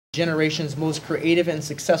generation's most creative and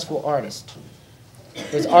successful artist.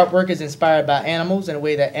 His artwork is inspired by animals and the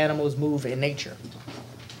way that animals move in nature.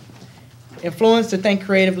 Influenced to think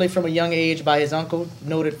creatively from a young age by his uncle,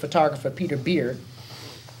 noted photographer Peter Beard,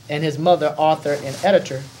 and his mother, author and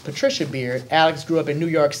editor Patricia Beard, Alex grew up in New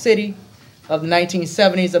York City of the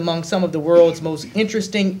 1970s among some of the world's most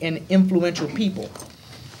interesting and influential people.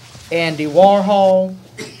 Andy Warhol,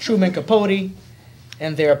 Truman Capote,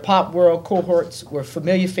 and their pop world cohorts were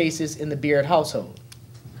familiar faces in the Beard household.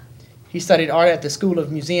 He studied art at the School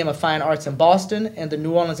of Museum of Fine Arts in Boston and the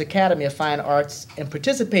New Orleans Academy of Fine Arts and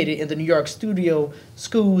participated in the New York Studio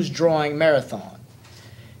School's Drawing Marathon.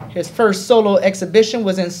 His first solo exhibition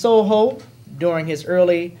was in Soho during his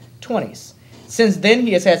early 20s. Since then,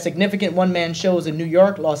 he has had significant one-man shows in New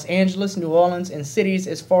York, Los Angeles, New Orleans, and cities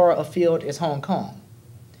as far afield as Hong Kong.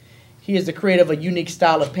 He is the creator of a unique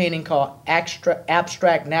style of painting called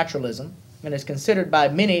abstract naturalism and is considered by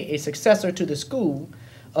many a successor to the school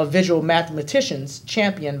of visual mathematicians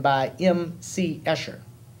championed by M.C. Escher.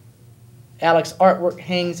 Alex's artwork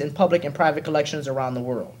hangs in public and private collections around the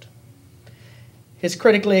world. His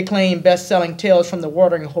critically acclaimed best-selling Tales from the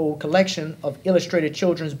Watering Hole collection of illustrated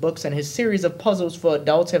children's books and his series of puzzles for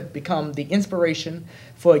adults have become the inspiration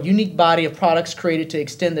for a unique body of products created to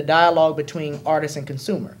extend the dialogue between artist and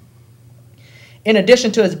consumer. In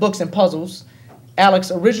addition to his books and puzzles,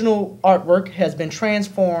 Alex's original artwork has been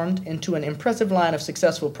transformed into an impressive line of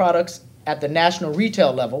successful products at the national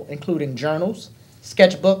retail level, including journals,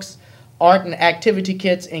 sketchbooks, art and activity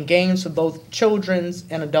kits, and games for both children's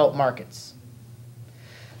and adult markets.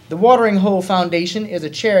 The Watering Hole Foundation is a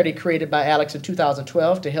charity created by Alex in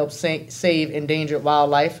 2012 to help save endangered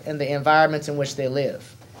wildlife and the environments in which they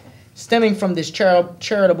live. Stemming from this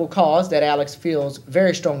charitable cause that Alex feels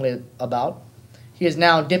very strongly about, he is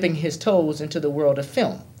now dipping his toes into the world of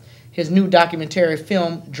film. His new documentary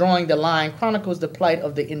film, Drawing the Line, chronicles the plight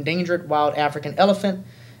of the endangered wild African elephant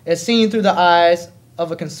as seen through the eyes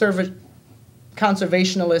of a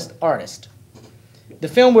conservationist artist. The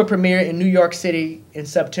film will premiere in New York City in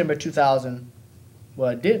September 2000.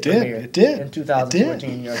 Well, it did premiere in 2014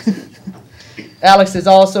 in New York City. Alex is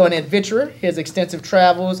also an adventurer. His extensive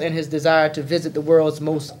travels and his desire to visit the world's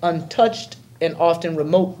most untouched and often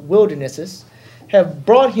remote wildernesses have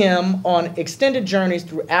brought him on extended journeys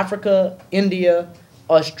through Africa, India,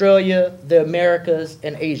 Australia, the Americas,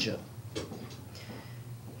 and Asia.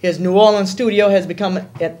 His New Orleans studio has become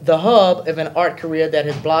the hub of an art career that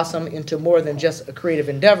has blossomed into more than just a creative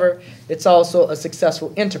endeavor. It's also a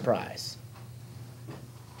successful enterprise.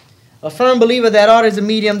 A firm believer that art is a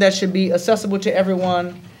medium that should be accessible to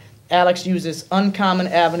everyone, Alex uses uncommon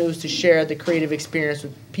avenues to share the creative experience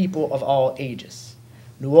with people of all ages.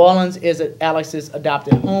 New Orleans is Alex's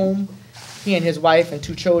adopted home. He and his wife and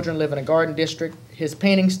 2 children live in a garden district. His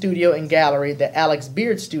painting studio and gallery, the Alex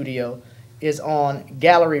Beard Studio, is on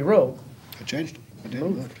Gallery Road. I changed it. I did.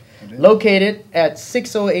 I did. Located at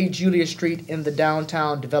 608 Julia Street in the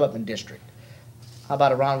Downtown Development District. How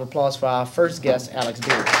about a round of applause for our first guest, Alex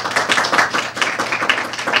Beard.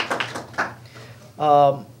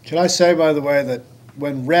 Can I say, by the way, that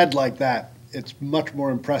when read like that, it's much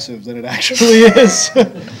more impressive than it actually is.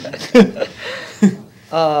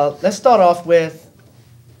 Let's start off with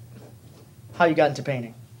how you got into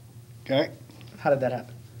painting. Okay. How did that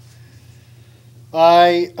happen?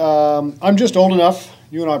 I'm just old enough,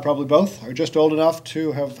 you and I probably both, are just old enough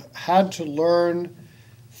to have had to learn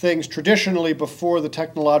things traditionally before the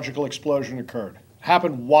technological explosion occurred. It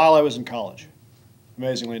happened while I was in college,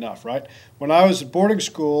 amazingly enough, right? When I was at boarding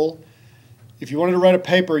school, if you wanted to write a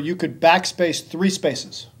paper, you could backspace 3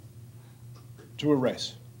 spaces to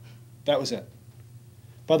erase. That was it.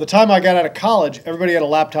 By the time I got out of college, everybody had a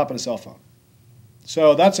laptop and a cell phone.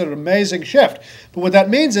 So that's an amazing shift. But what that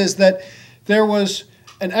means is that there was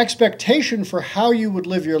an expectation for how you would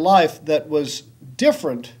live your life that was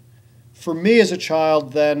different for me as a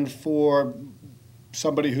child than for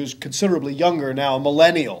somebody who's considerably younger now, a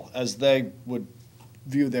millennial, as they would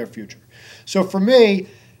view their future. So for me,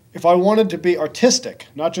 if I wanted to be artistic,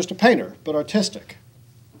 not just a painter, but artistic,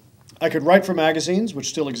 I could write for magazines, which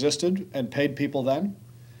still existed and paid people then.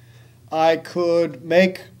 I could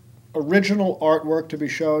make original artwork to be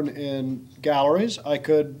shown in galleries. I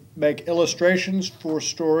could make illustrations for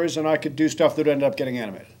stories, and I could do stuff that ended up getting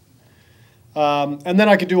animated. And then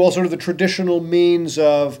I could do all sort of the traditional means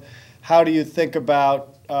of how do you think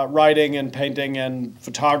about writing and painting and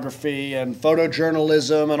photography and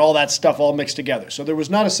photojournalism and all that stuff all mixed together. So there was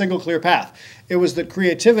not a single clear path. It was that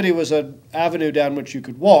creativity was an avenue down which you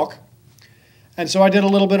could walk. And so I did a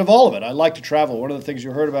little bit of all of it. I like to travel. One of the things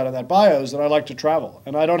you heard about in that bio is that I like to travel.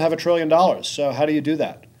 And I don't have $1 trillion, so how do you do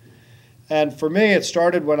that? And for me, it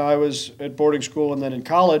started when I was at boarding school and then in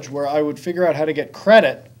college, where I would figure out how to get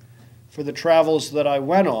credit for the travels that I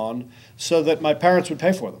went on so that my parents would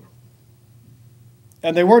pay for them.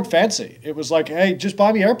 And they weren't fancy. It was like, hey, just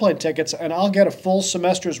buy me airplane tickets and I'll get a full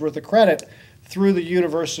semester's worth of credit through the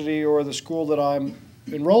university or the school that I'm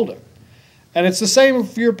enrolled in. And it's the same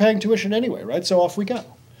if you're paying tuition anyway, right? So off we go.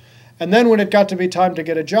 And then when it got to be time to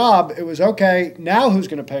get a job, it was, okay, now who's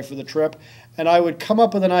going to pay for the trip? And I would come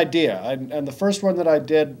up with an idea. And the first one that I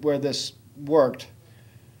did where this worked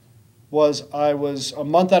was I was a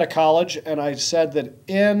month out of college, and I said that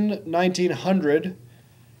in 1900,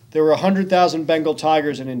 there were 100,000 Bengal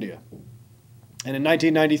tigers in India. And in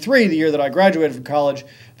 1993, the year that I graduated from college,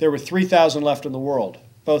 there were 3,000 left in the world,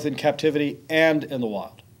 both in captivity and in the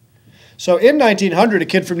wild. So in 1900, a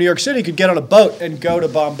kid from New York City could get on a boat and go to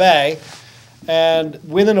Bombay, and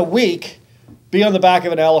within a week, be on the back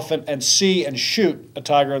of an elephant and see and shoot a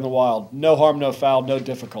tiger in the wild. No harm, no foul, no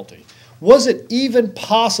difficulty. Was it even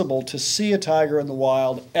possible to see a tiger in the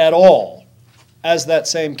wild at all as that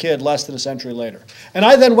same kid less than a century later? And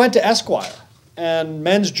I then went to Esquire and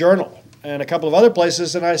Men's Journal and a couple of other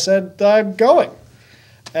places, and I said, I'm going,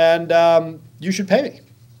 and you should pay me.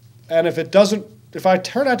 And if I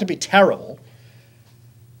turn out to be terrible,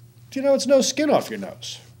 it's no skin off your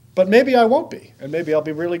nose. But maybe I won't be, and maybe I'll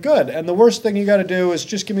be really good. And the worst thing you got to do is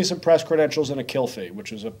just give me some press credentials and a kill fee,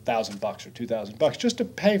 which is $1,000 or $2,000, just to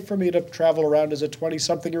pay for me to travel around as a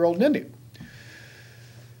 20-something-year-old in India.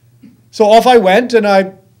 So off I went, and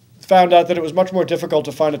I found out that it was much more difficult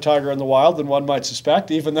to find a tiger in the wild than one might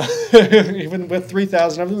suspect. Even with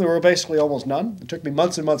 3,000 of them, there were basically almost none. It took me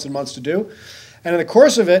months and months and months to do. And in the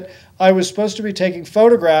course of it, I was supposed to be taking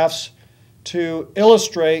photographs to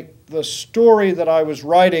illustrate the story that I was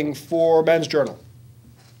writing for Men's Journal.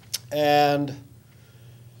 And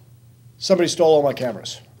somebody stole all my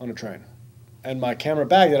cameras on a train. And my camera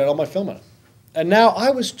bag that had all my film in it. And now I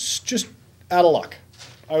was just out of luck.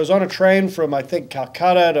 I was on a train from, I think,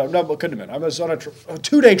 Calcutta to, no, it couldn't have been. I was on a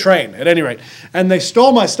 2-day train, at any rate. And they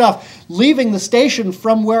stole my stuff, leaving the station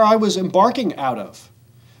from where I was embarking out of.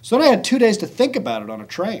 So then I had 2 days to think about it on a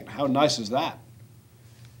train. How nice is that?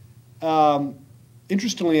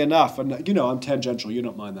 Interestingly enough, and I'm tangential, you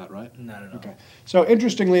don't mind that, right? Not at all. Okay. So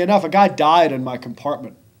interestingly enough, a guy died in my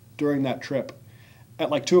compartment during that trip at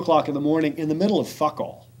like 2 o'clock in the morning in the middle of fuck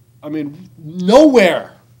all. I mean,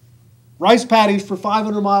 nowhere. Rice paddies for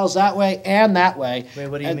 500 miles that way and that way. Wait,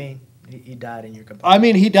 what do you mean? He died in your compartment? I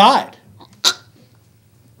mean, he died.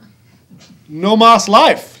 No mas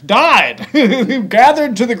life. Died.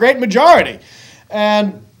 Gathered to the great majority.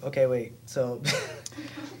 And okay, wait. So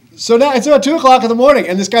now it's about 2 o'clock in the morning,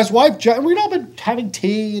 and this guy's wife, and we'd all been having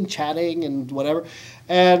tea and chatting and whatever,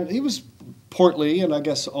 and he was portly and I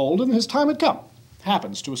guess old, and his time had come.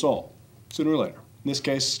 Happens to us all, sooner or later. In this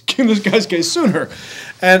guy's case, sooner.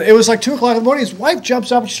 And it was like 2 o'clock in the morning. His wife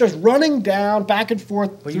jumps up and she starts running down, back and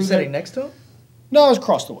forth. Were you sitting next to him? No, I was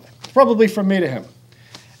across the way. Probably from me to him.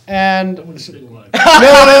 And no,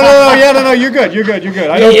 you're good.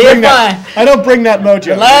 I don't bring that mojo.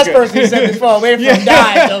 The last person who said before, waiting for him to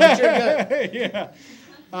die, so you're good.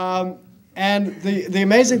 Yeah. And the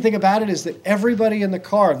amazing thing about it is that everybody in the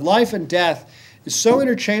car, life and death, is so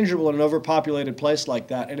interchangeable in an overpopulated place like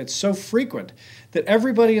that, and it's so frequent that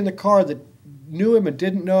everybody in the car that knew him and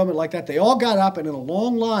didn't know him and like that, they all got up and in a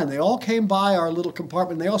long line, they all came by our little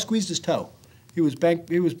compartment, and they all squeezed his toe. He was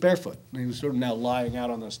barefoot, and he was sort of now lying out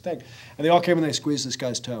on this thing. And they all came and they squeezed this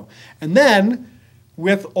guy's toe. And then,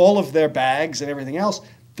 with all of their bags and everything else,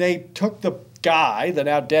 they took the guy, the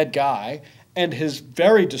now dead guy, and his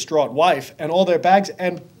very distraught wife, and all their bags,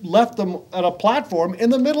 and left them at a platform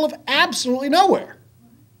in the middle of absolutely nowhere.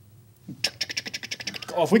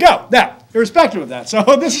 Off we go. Now, irrespective of that. So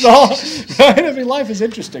this is all, right? I mean, life is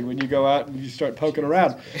interesting when you go out and you start poking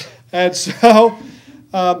around. And so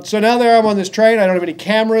now there I'm on this train. I don't have any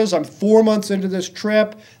cameras. I'm 4 months into this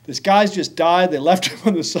trip. This guy's just died. They left him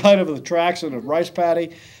on the side of the tracks in a rice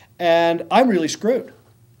paddy. And I'm really screwed.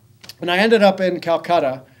 And I ended up in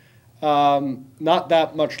Calcutta, not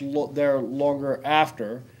that much there longer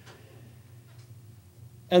after.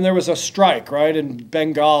 And there was a strike, right? In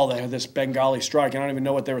Bengal, they had this Bengali strike. I don't even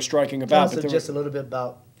know what they were striking about. Tell us just a little bit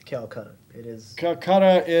about Calcutta.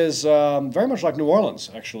 Calcutta is very much like New Orleans,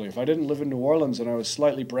 actually. If I didn't live in New Orleans and I was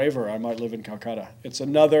slightly braver, I might live in Calcutta. It's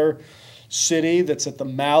another city that's at the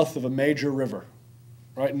mouth of a major river,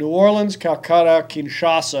 right? New Orleans, Calcutta,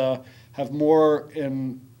 Kinshasa have more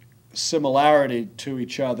in similarity to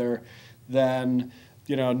each other than,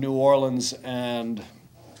 New Orleans and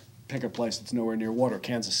pick a place that's nowhere near water,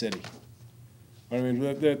 Kansas City. I mean,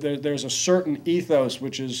 there's a certain ethos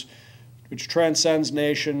which is which transcends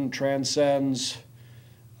nation, transcends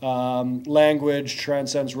language,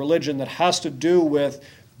 transcends religion, that has to do with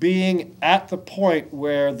being at the point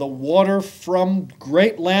where the water from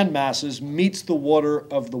great land masses meets the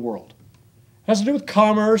water of the world. It has to do with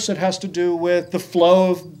commerce. It has to do with the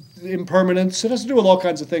flow of impermanence. It has to do with all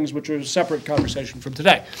kinds of things which are a separate conversation from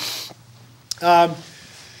today.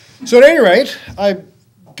 So at any rate, I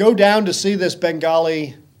go down to see this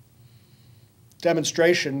Bengali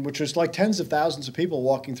demonstration, which was like tens of thousands of people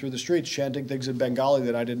walking through the streets chanting things in Bengali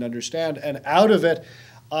that I didn't understand. And out of it,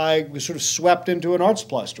 I was sort of swept into an art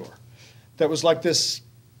supply store that was like this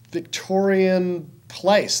Victorian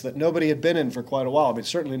place that nobody had been in for quite a while. I mean,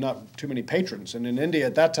 certainly not too many patrons. And in India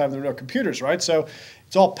at that time, there were no computers, right? So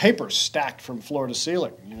it's all paper stacked from floor to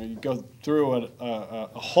ceiling. You know, you go through a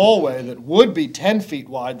hallway that would be 10 feet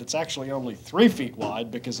wide that's actually only 3 feet wide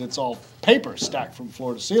because it's all paper stacked from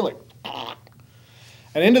floor to ceiling.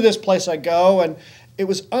 And into this place I go, and it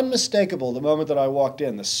was unmistakable the moment that I walked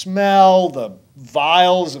in. The smell, the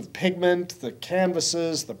vials of pigment, the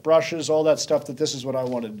canvases, the brushes, all that stuff, that this is what I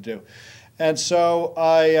wanted to do. And so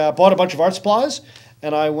I bought a bunch of art supplies,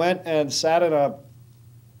 and I went and sat in I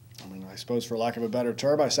suppose for lack of a better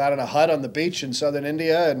term, I sat in a hut on the beach in southern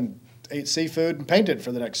India and ate seafood and painted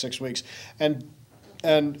for the next 6 weeks. And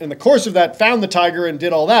in the course of that, found the tiger and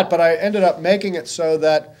did all that, but I ended up making it so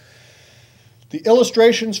that the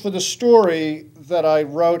illustrations for the story that I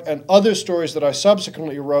wrote and other stories that I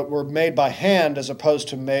subsequently wrote were made by hand as opposed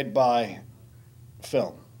to made by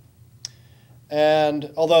film.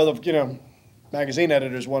 And although, magazine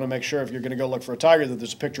editors want to make sure if you're going to go look for a tiger that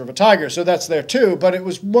there's a picture of a tiger, so that's there too, but it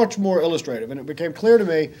was much more illustrative. And it became clear to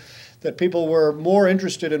me that people were more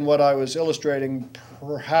interested in what I was illustrating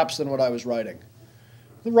perhaps than what I was writing.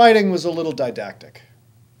 The writing was a little didactic.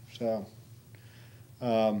 So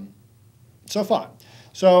fine.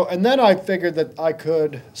 So, and then I figured that I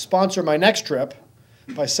could sponsor my next trip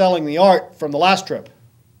by selling the art from the last trip.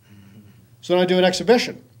 So then I do an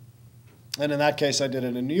exhibition. And in that case, I did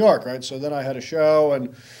it in New York, right? So then I had a show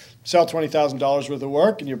and sell $20,000 worth of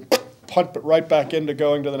work, and you punt it right back into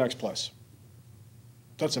going to the next place.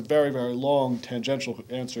 That's a very, very long tangential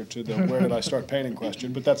answer to the where did I start painting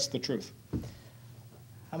question, but that's the truth.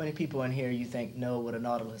 How many people in here you think know what a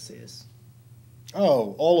nautilus is?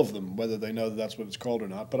 Oh, all of them, whether they know that that's what it's called or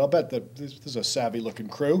not. But I'll bet that this is a savvy-looking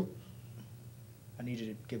crew. I need you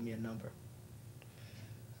to give me a number.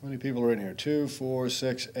 How many people are in here? 2, 4,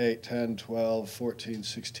 6, 8, 10, 12, 14,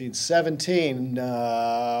 16, 17.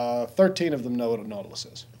 13 of them know what a nautilus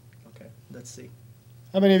is. Okay, let's see.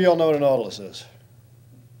 How many of y'all know what a nautilus is?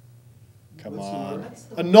 Come on.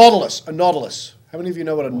 A nautilus. A nautilus. How many of you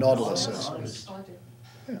know what a nautilus is?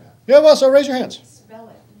 Yeah, well, so raise your hands. Spell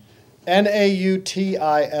it.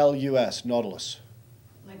 Nautilus. Nautilus.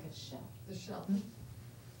 Like a shell. The shell.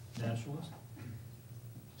 Naturalist?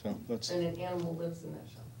 So that's. And an animal lives in that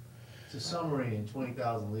shell. It's a submarine,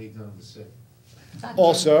 20,000 leagues under the sea.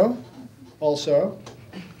 Also,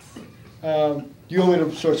 you want me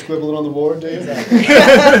to start squibbling on the board, do you?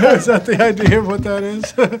 Is that the idea of what that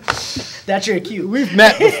is? That's your cue. We've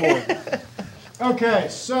met before. Okay,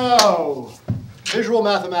 so visual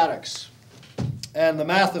mathematics and the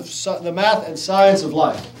math and science of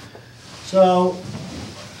life. So,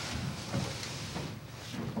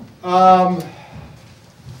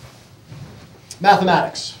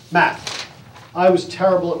 mathematics, math. I was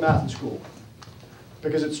terrible at math in school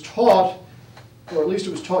because it's taught, or at least it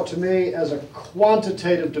was taught to me, as a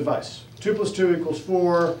quantitative device. 2 + 2 =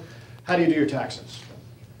 4. How do you do your taxes?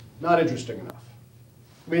 Not interesting enough.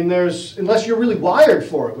 I mean, unless you're really wired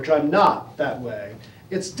for it, which I'm not that way,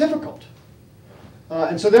 it's difficult.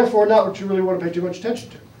 And so therefore, not what you really want to pay too much attention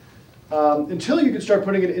to. Until you can start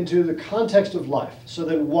putting it into the context of life. So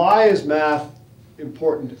then why is math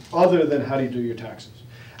important other than how do you do your taxes?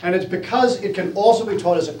 And it's because it can also be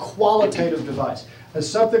taught as a qualitative device, as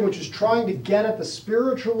something which is trying to get at the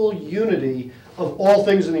spiritual unity of all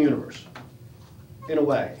things in the universe, in a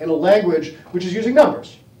way, in a language which is using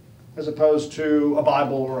numbers, as opposed to a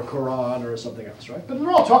Bible or a Quran or something else, right? But they're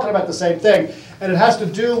all talking about the same thing, and it has to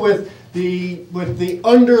do with the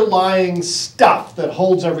underlying stuff that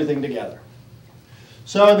holds everything together.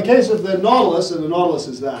 So in the case of the nautilus, and the nautilus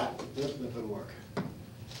is that doesn't work.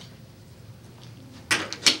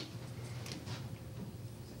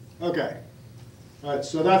 Okay, all right,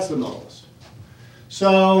 so that's the nautilus.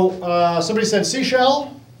 So somebody said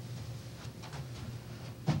seashell,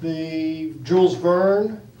 the Jules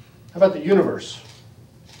Verne. How about the universe?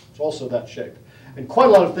 It's also that shape. And quite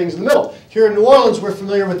a lot of things in the middle. Here in New Orleans, we're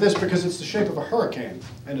familiar with this because it's the shape of a hurricane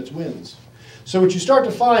and its winds. So what you start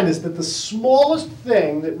to find is that the smallest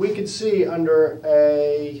thing that we could see under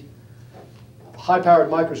a high-powered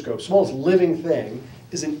microscope, smallest living thing,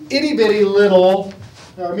 is an itty-bitty little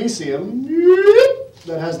paramecium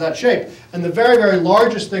that has that shape. And the very, very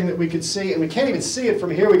largest thing that we could see, and we can't even see it from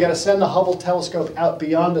here, we got to send the Hubble telescope out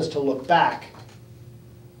beyond us to look back,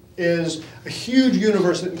 is a huge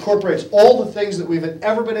universe that incorporates all the things that we've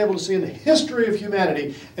ever been able to see in the history of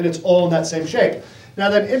humanity, and it's all in that same shape. Now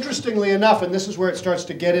then, interestingly enough, and this is where it starts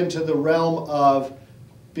to get into the realm of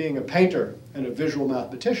being a painter and a visual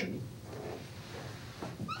mathematician,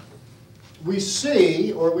 we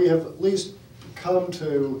see, or we have at least come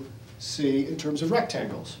to see, in terms of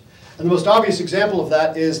rectangles. And the most obvious example of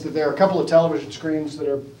that is that there are a couple of television screens that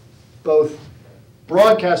are both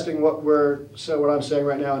broadcasting what I'm saying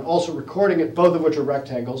right now and also recording it, both of which are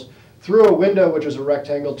rectangles, through a window, which is a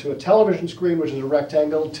rectangle, to a television screen, which is a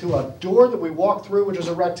rectangle, to a door that we walk through, which is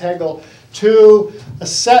a rectangle, to a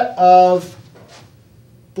set of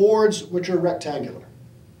boards, which are rectangular.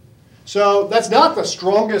 So that's not the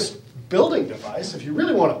strongest building device. If you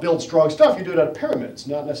really want to build strong stuff, you do it out of pyramids,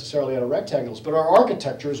 not necessarily out of rectangles. But our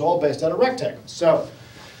architecture is all based out of rectangles. So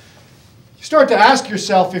you start to ask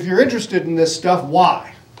yourself, if you're interested in this stuff,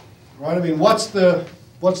 why? Right? I mean, what's the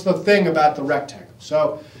thing about the rectangle?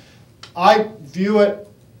 So I view it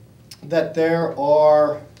that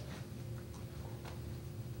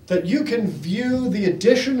that you can view the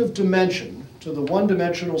addition of dimension to the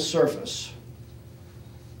one-dimensional surface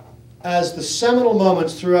as the seminal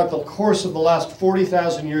moments throughout the course of the last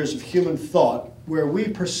 40,000 years of human thought where we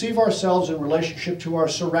perceive ourselves in relationship to our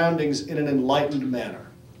surroundings in an enlightened manner.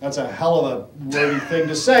 That's a hell of a wordy thing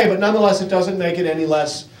to say, but nonetheless it doesn't make it any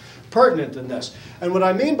less pertinent than this. And what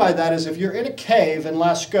I mean by that is if you're in a cave in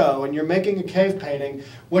Lascaux and you're making a cave painting,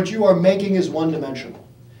 what you are making is one-dimensional.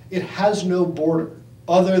 It has no border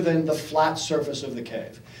other than the flat surface of the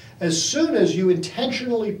cave. As soon as you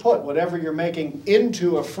intentionally put whatever you're making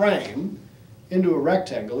into a frame, into a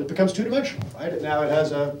rectangle, it becomes two-dimensional, right? And now it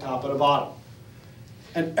has a top and a bottom.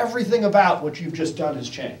 And everything about what you've just done has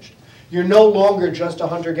changed. You're no longer just a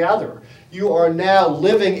hunter-gatherer. You are now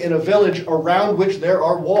living in a village around which there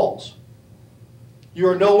are walls. You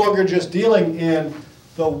are no longer just dealing in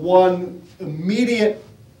the one immediate,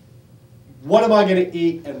 what am I going to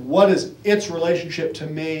eat and what is its relationship to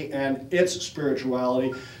me and its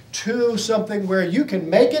spirituality, to something where you can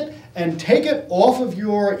make it and take it off of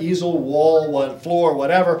your easel, wall, floor,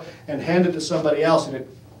 whatever, and hand it to somebody else, and it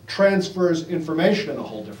transfers information in a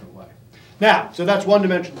whole different way. Now, so that's one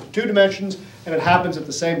dimension, two dimensions, and it happens at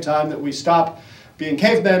the same time that we stop being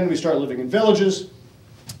cavemen, we start living in villages,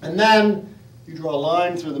 and then you draw a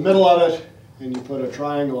line through the middle of it, and you put a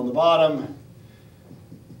triangle on the bottom,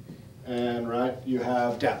 and you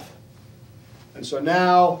have depth. And so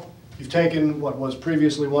now you've taken what was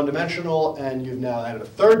previously one-dimensional, and you've now added a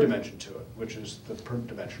third dimension to it, which is the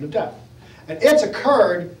dimension of depth. And it's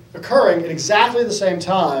occurring at exactly the same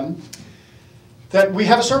time that we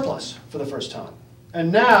have a surplus for the first time.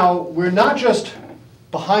 And now we're not just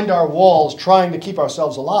behind our walls trying to keep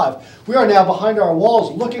ourselves alive. We are now behind our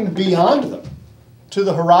walls looking beyond them to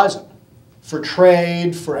the horizon for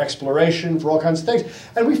trade, for exploration, for all kinds of things.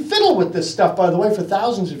 And we fiddle with this stuff, by the way, for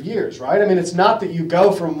thousands of years, right? I mean, it's not that you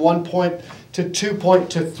go from 1 point to 2 point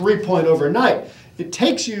to 3 point overnight. It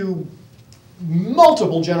takes you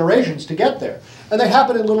multiple generations to get there. And they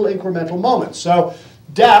happen in little incremental moments. So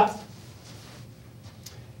depth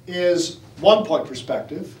is 1 point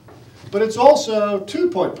perspective, but it's also 2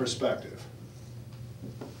 point perspective,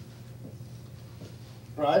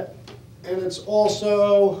 right? And it's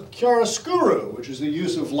also chiaroscuro, which is the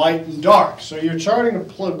use of light and dark. So you're starting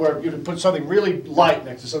to put something really light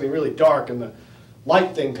next to something really dark, and the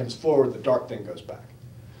light thing comes forward, the dark thing goes back.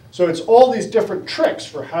 So it's all these different tricks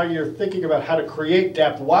for how you're thinking about how to create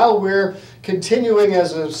depth while we're continuing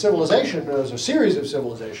as a civilization, as a series of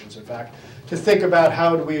civilizations, in fact, to think about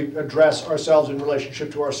how do we address ourselves in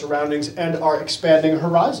relationship to our surroundings and our expanding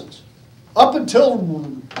horizons. Up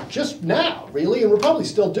until just now, really, and we're probably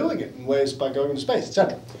still doing it in ways by going into space,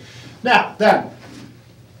 etc. Now, then,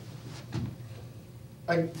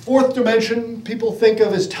 a fourth dimension people think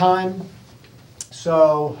of as time.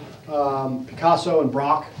 So Picasso and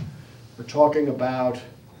Braque are talking about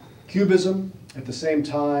cubism at the same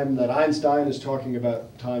time that Einstein is talking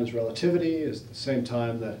about time's relativity, at the same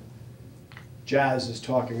time that jazz is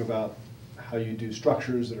talking about how you do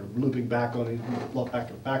structures that are looping back on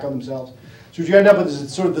themselves. So what you end up with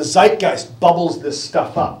is sort of the zeitgeist bubbles this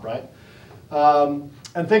stuff up, right?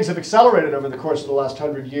 And things have accelerated over the course of the last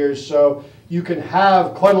 100 years, so you can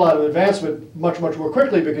have quite a lot of advancement much, much more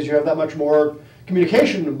quickly because you have that much more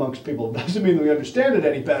communication amongst people. It doesn't mean that we understand it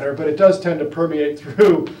any better, but it does tend to permeate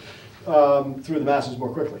through the masses more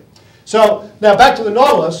quickly. So now back to the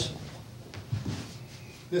Nautilus,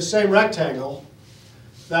 this same rectangle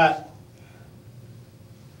that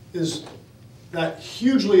is that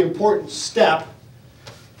hugely important step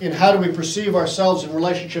in how do we perceive ourselves in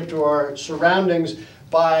relationship to our surroundings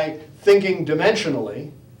by thinking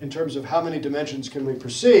dimensionally, in terms of how many dimensions can we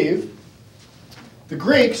perceive. The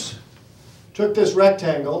Greeks took this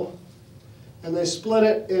rectangle and they split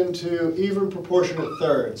it into even proportionate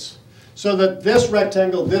thirds, so that this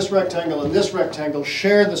rectangle, and this rectangle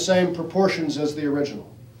share the same proportions as the original.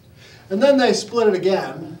 And then they split it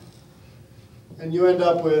again, and you end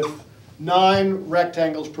up with 9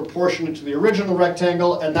 rectangles proportionate to the original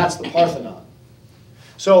rectangle, and that's the Parthenon.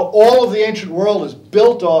 So all of the ancient world is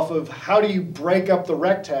built off of how do you break up the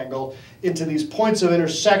rectangle into these points of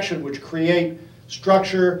intersection which create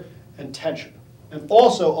structure and tension, and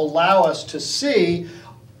also allow us to see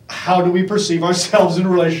how do we perceive ourselves in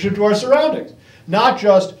relationship to our surroundings. Not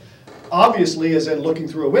just obviously as in looking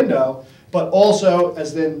through a window, but also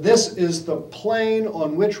as in this is the plane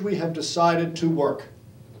on which we have decided to work.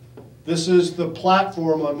 This is the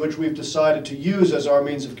platform on which we've decided to use as our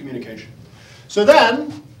means of communication. So then,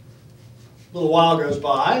 a little while goes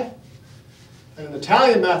by, and an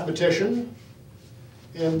Italian mathematician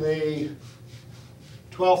in the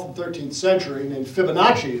 12th and 13th century named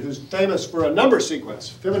Fibonacci, who's famous for a number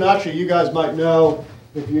sequence. Fibonacci, you guys might know,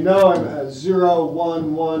 if you know him, as 0,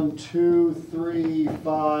 1, 1, 2, 3,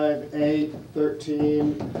 5, 8,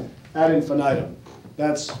 13, ad infinitum.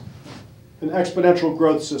 That's an exponential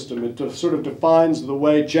growth system. It sort of defines the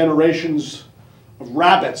way generations of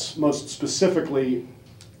rabbits, most specifically,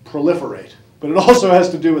 proliferate. But it also has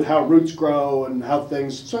to do with how roots grow and how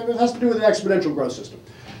things, so it has to do with the exponential growth system.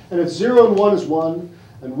 And it's 0 and 1 is 1,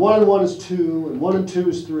 and 1 and 1 is 2, and 1 and 2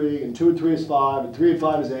 is 3, and 2 and 3 is 5, and 3 and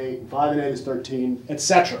 5 is 8, and 5 and 8 is 13,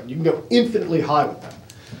 etc. You can go infinitely high with them.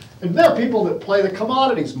 And there are people that play the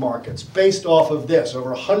commodities markets based off of this.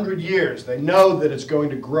 Over 100 years, they know that it's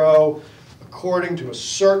going to grow according to a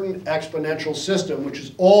certain exponential system, which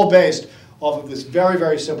is all based off of this very,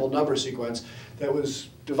 very simple number sequence that was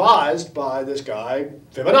devised by this guy,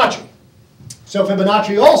 Fibonacci. So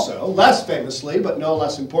Fibonacci also, less famously, but no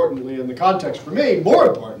less importantly in the context for me, more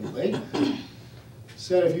importantly,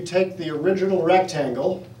 said if you take the original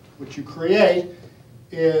rectangle, which you create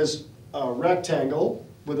is a rectangle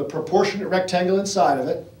with a proportionate rectangle inside of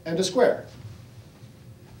it and a square.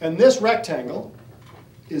 And this rectangle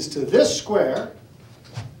is to this square,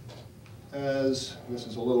 as this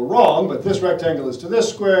is a little wrong, but this rectangle is to this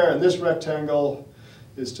square, and this rectangle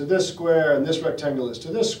is to this square, and this rectangle is to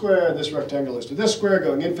this square, and this rectangle is to this square,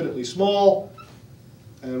 going infinitely small.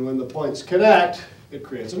 And when the points connect, it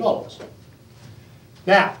creates a nautilus.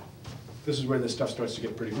 Now, this is where this stuff starts to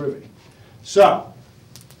get pretty groovy. So,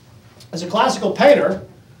 as a classical painter,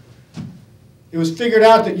 it was figured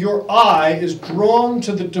out that your eye is drawn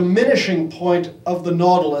to the diminishing point of the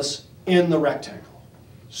nautilus in the rectangle.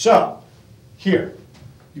 So, here,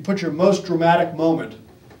 you put your most dramatic moment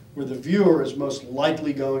where the viewer is most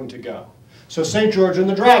likely going to go. So St. George and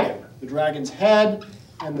the dragon's head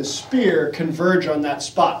and the spear converge on that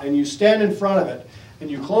spot, and you stand in front of it,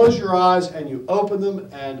 and you close your eyes, and you open them,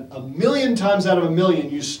 and 1,000,000 times out of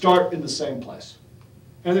 1,000,000, you start in the same place.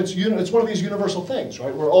 And it's one of these universal things,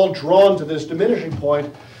 right? We're all drawn to this diminishing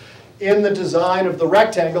point in the design of the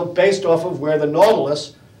rectangle based off of where the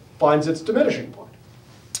nautilus finds its diminishing point.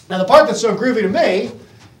 Now, the part that's so groovy to me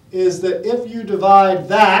is that if you divide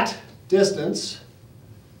that distance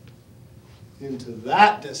into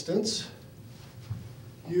that distance,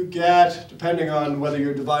 you get, depending on whether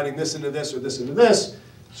you're dividing this into this or this into this,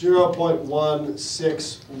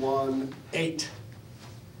 0.1618.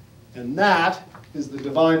 And that is the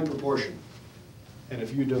divine proportion. And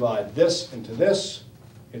if you divide this into this,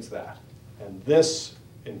 it's that. And this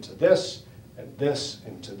into this, and this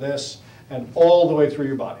into this, and all the way through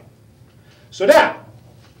your body. So now,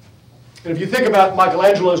 and if you think about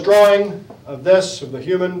Michelangelo's drawing of this, of the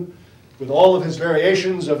human, with all of his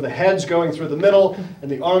variations of the heads going through the middle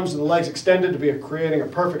and the arms and the legs extended to be creating a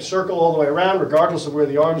perfect circle all the way around, regardless of where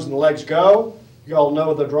the arms and the legs go. You all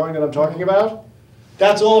know the drawing that I'm talking about?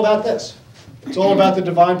 That's all about this. It's all about the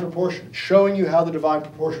divine proportion, showing you how the divine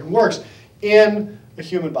proportion works in a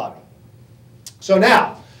human body. So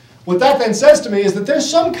now, what that then says to me is that there's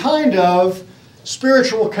some kind of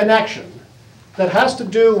spiritual connection that has to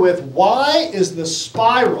do with why is the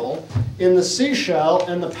spiral in the seashell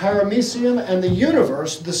and the paramecium and the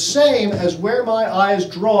universe the same as where my eye is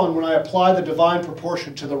drawn when I apply the divine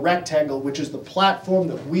proportion to the rectangle, which is the platform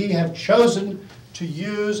that we have chosen to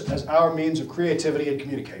use as our means of creativity and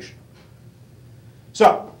communication.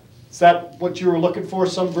 So, is that what you were looking for,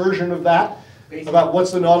 some version of that? About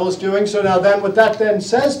what's the Nautilus doing? So now then, what that then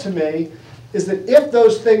says to me is that if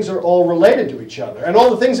those things are all related to each other, and all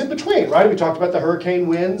the things in between, right? We talked about the hurricane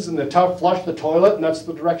winds and the tough flush the toilet, and that's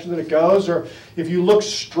the direction that it goes. Or if you look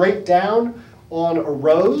straight down on a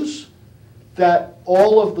rose, that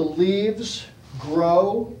all of the leaves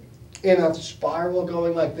grow in a spiral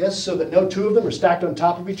going like this, so that no two of them are stacked on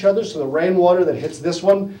top of each other, so the rainwater that hits this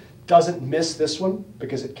one doesn't miss this one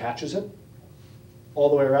because it catches it all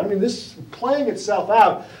the way around. I mean, this is playing itself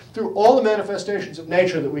out through all the manifestations of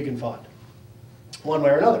nature that we can find, one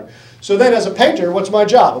way or another. So then as a painter, what's my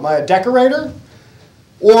job? Am I a decorator?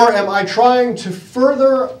 Or am I trying to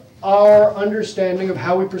further our understanding of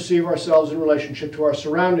how we perceive ourselves in relationship to our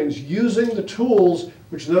surroundings using the tools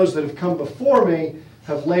which those that have come before me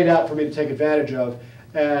have laid out for me to take advantage of,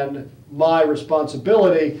 and my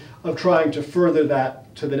responsibility of trying to further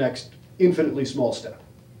that to the next infinitely small step?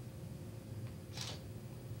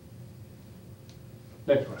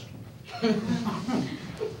 Next question.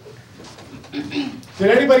 Did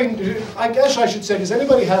anybody, I guess I should say, does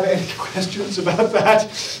anybody have any questions about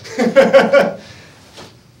that?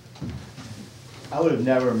 I would have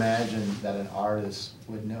never imagined that an artist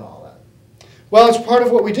would know all that. Well, it's part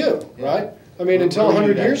of what we do, Yeah. right? I mean, until What do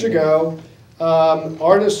you 100 years do? ago,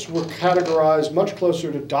 artists were categorized much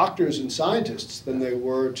closer to doctors and scientists than they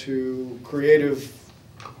were to creative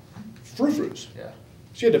frou-frous. Yeah.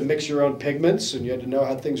 So you had to mix your own pigments, and you had to know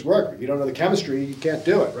how things work. If you don't know the chemistry, you can't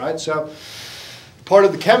do it, right? So part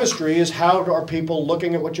of the chemistry is how are people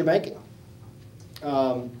looking at what you're making?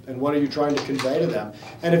 And what are you trying to convey to them?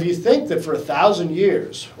 And if you think that for 1,000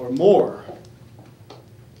 years or more,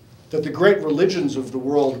 that the great religions of the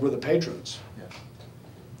world were the patrons, Yeah.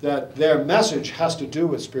 that their message has to do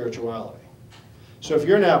with spirituality. So if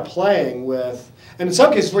you're now playing with, and in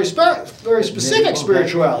some cases very specific Medieval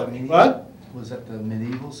spirituality, decade, what? Was that the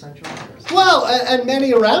medieval century? Well, and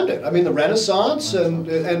many around it. I mean, the Renaissance, and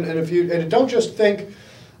if you, and don't just think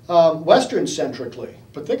Western centrically,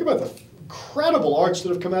 but think about the incredible arts that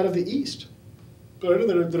have come out of the East,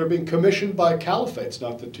 that are being commissioned by caliphates.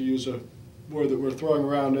 Not that to use a word that we're throwing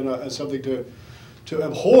around as something to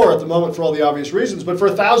abhor at the moment for all the obvious reasons, but for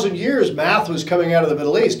 1,000 years, math was coming out of the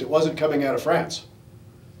Middle East. It wasn't coming out of France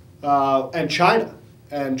and China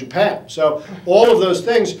and Japan. So all of those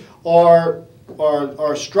things are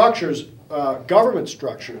structures, government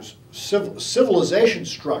structures, civilization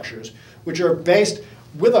structures, which are based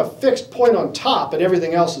with a fixed point on top, and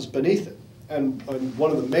everything else is beneath it. And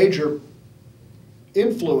one of the major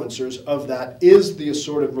influencers of that is the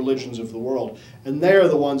assorted religions of the world. And they are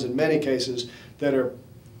the ones, in many cases, that are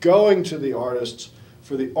going to the artists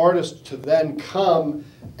for the artists to then come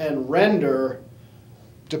and render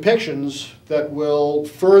depictions that will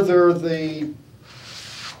further the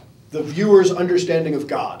viewer's understanding of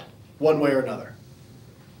God, one way or another.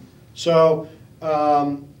 So,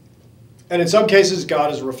 and in some cases,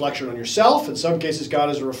 God is a reflection on yourself. In some cases, God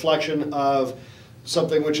is a reflection of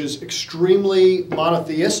something which is extremely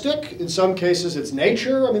monotheistic. In some cases, it's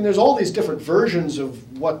nature. I mean, there's all these different versions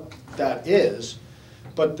of what that is.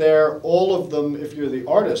 But they're all of them, if you're the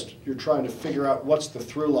artist, you're trying to figure out what's the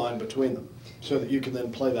through line between them so that you can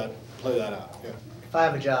then play that out. Yeah. If I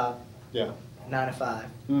have a job, Yeah. 9 to 5,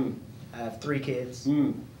 I have 3 kids,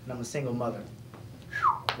 and I'm a single mother,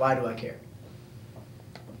 why do I care?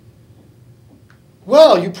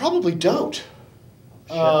 Well, you probably don't.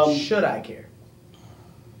 Should I care?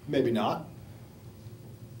 Maybe not.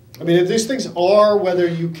 I mean, these things are whether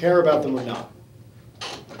you care about them or not.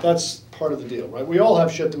 That's part of the deal, right? We all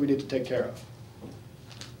have shit that we need to take care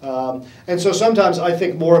of. And so sometimes I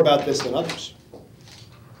think more about this than others.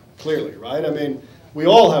 Clearly, right? I mean, we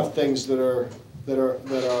all have things that are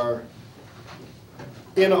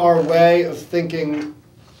in our way of thinking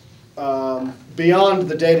beyond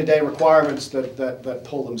the day-to-day requirements that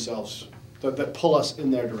pull themselves, that pull us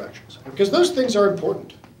in their directions. Because those things are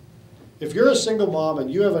important. If you're a single mom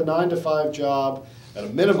and you have a 9 to 5 job, at a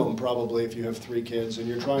minimum probably if you have 3 kids and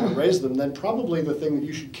you're trying to raise them, then probably the thing that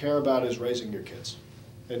you should care about is raising your kids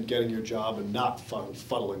and getting your job and not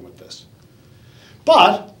fuddling with this.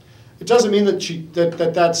 But it doesn't mean that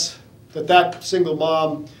that single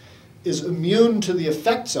mom is immune to the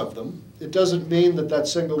effects of them. It doesn't mean that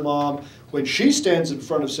single mom, when she stands in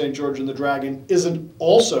front of St. George and the Dragon, isn't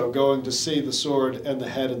also going to see the sword and the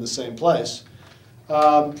head in the same place.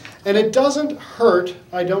 And it doesn't hurt,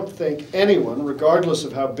 I don't think, anyone, regardless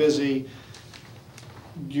of how busy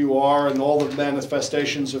you are and all the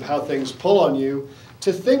manifestations of how things pull on you,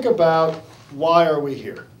 to think about, why are we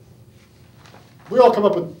here? We all come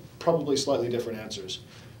up with probably slightly different answers.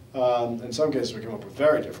 In some cases, we come up with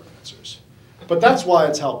very different answers. But that's why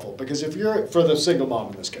it's helpful, because if you're, for the single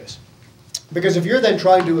mom in this case, because if you're then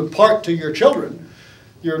trying to impart to your children,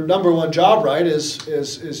 your number one job, right, is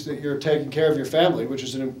that you're taking care of your family, which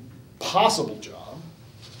is an impossible job.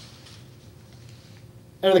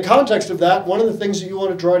 And in the context of that, one of the things that you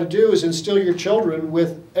want to try to do is instill your children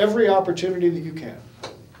with every opportunity that you can,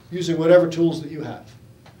 using whatever tools that you have.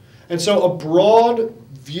 And so a broad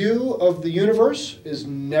view of the universe is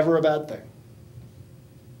never a bad thing.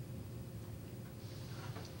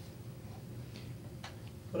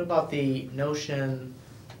 What about the notion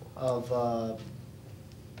of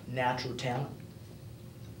natural talent?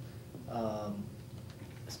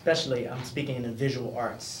 Especially, I'm speaking in the visual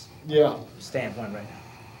arts standpoint right now.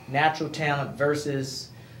 Natural talent versus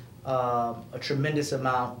a tremendous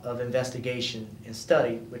amount of investigation and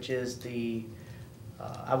study, which is the,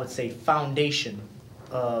 I would say, foundation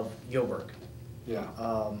of your work. Yeah.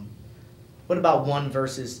 What about one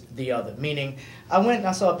versus the other? Meaning, I went and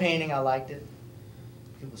I saw a painting, I liked it.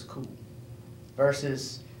 It was cool.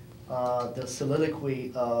 Versus the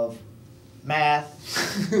soliloquy of math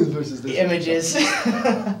versus the images.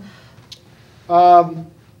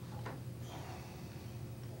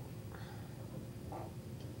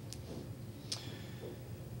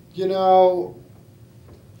 You know,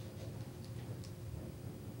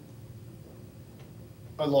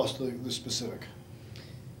 I lost the specific.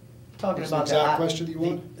 Talking What's about the exact question that you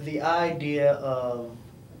want? The idea of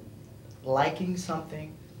liking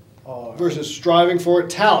something or Versus striving for it.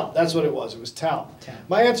 Talent, that's what it was. It was talent. Talent.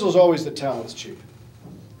 My answer is always that talent's cheap.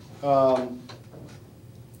 And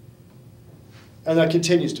that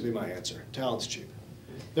continues to be my answer. Talent's cheap.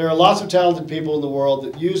 There are lots of talented people in the world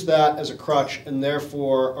that use that as a crutch and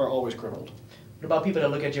therefore are always crippled. What about people that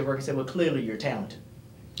look at your work and say, well, clearly you're talented?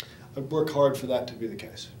 I work hard for that to be the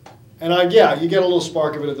case. And yeah, you get a little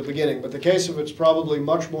spark of it at the beginning, but the case of it's probably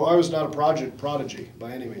much more. I was not a prodigy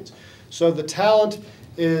by any means. So the talent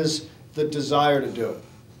is the desire to do it.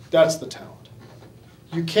 That's the talent.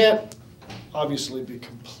 You can't obviously be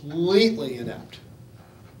completely inept,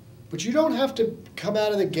 but you don't have to come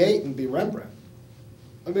out of the gate and be Rembrandt.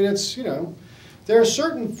 I mean, it's, you know, there are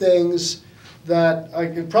certain things that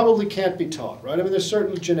it probably can't be taught, right? I mean, there's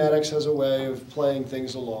certain genetics has a way of playing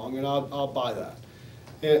things along, and I'll buy that.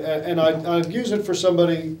 And I'd use it for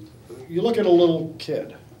somebody. You look at a little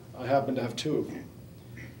kid. I happen to have two of them.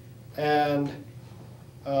 And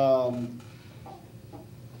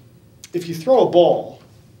if you throw a ball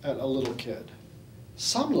at a little kid,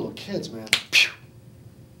 some little kids, man, pew,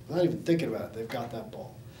 without even thinking about it, they've got that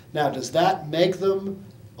ball. Now, does that make them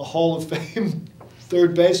a Hall of Fame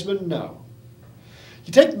third baseman? No.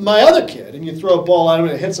 You take my other kid and you throw a ball at him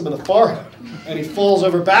and it hits him in the forehead and he falls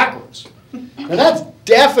over backwards. Now that's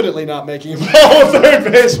definitely not making him a Hall of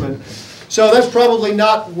third baseman. So that's probably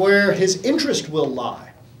not where his interest will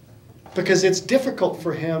lie, because it's difficult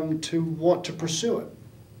for him to want to pursue it.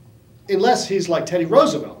 Unless he's like Teddy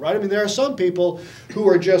Roosevelt, right? I mean, there are some people who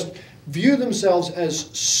are just view themselves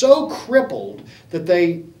as so crippled that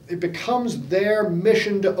it becomes their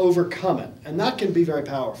mission to overcome it. And that can be very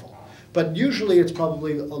powerful. But usually it's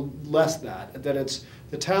probably less that it's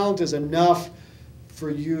the talent is enough for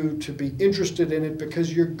you to be interested in it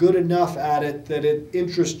because you're good enough at it that it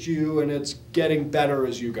interests you and it's getting better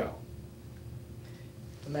as you go.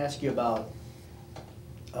 Let me ask you about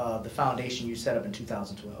the foundation you set up in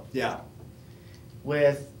 2012. Yeah.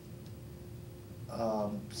 With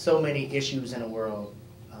so many issues in the world,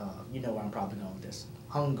 you know where I'm probably going with this.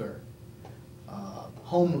 Hunger,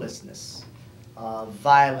 homelessness,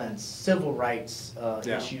 violence, civil rights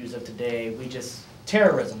issues of today.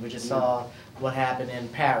 Terrorism, we just saw what happened in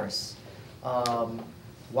Paris.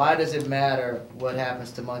 Why does it matter what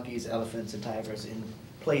happens to monkeys, elephants, and tigers in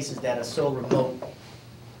places that are so remote?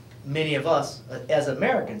 Many of us, as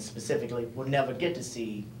Americans specifically, will never get to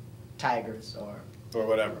see tigers or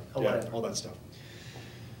whatever. Whatever. All that stuff.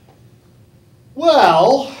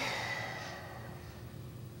 Well,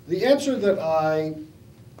 the answer that I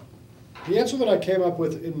came up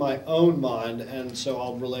with in my own mind, and so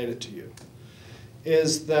I'll relate it to you,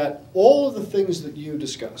 is that all of the things that you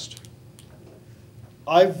discussed,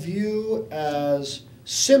 I view as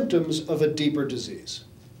symptoms of a deeper disease.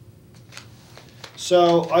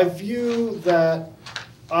 So I view that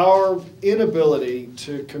our inability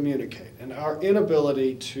to communicate and our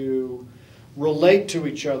inability to relate to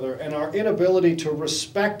each other and our inability to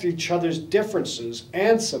respect each other's differences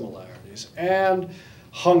and similarities and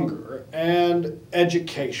hunger and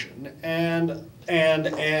education and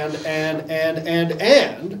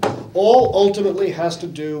all ultimately has to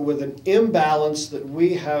do with an imbalance that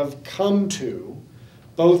we have come to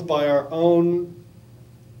both by our own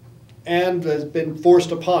and has been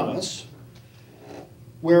forced upon us,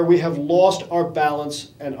 where we have lost our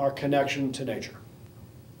balance and our connection to nature.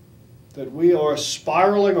 That we are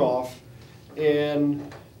spiraling off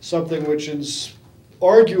in something which is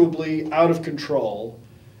arguably out of control,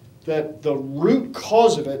 that the root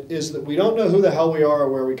cause of it is that we don't know who the hell we are or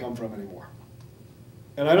where we come from anymore.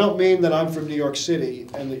 And I don't mean that I'm from New York City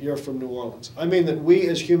and that you're from New Orleans. I mean that we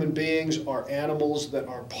as human beings are animals that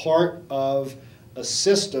are part of a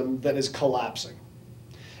system that is collapsing.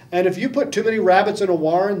 And if you put too many rabbits in a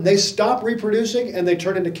warren, they stop reproducing and they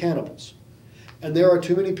turn into cannibals. And there are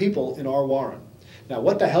too many people in our warren. Now,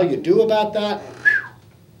 what the hell you do about that?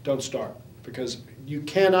 Don't start, because you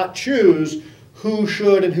cannot choose who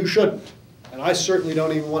should and who shouldn't. And I certainly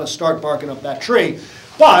don't even want to start barking up that tree.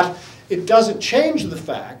 But it doesn't change the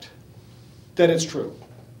fact that it's true.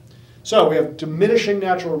 So we have diminishing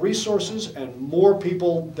natural resources and more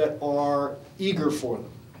people that are eager for them.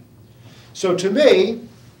 So to me,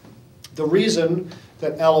 the reason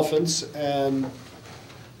that elephants and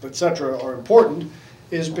etc. are important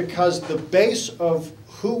is because the base of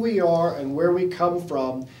who we are and where we come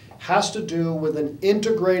from has to do with an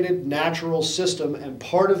integrated natural system, and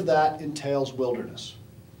part of that entails wilderness.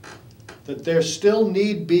 That there still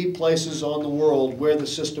need be places on the world where the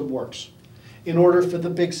system works in order for the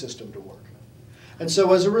big system to work. And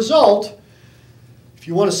so as a result, if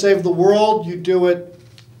you want to save the world, you do it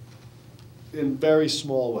in very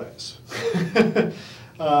small ways.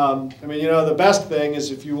 I mean, you know, the best thing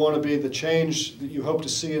is if you want to be the change that you hope to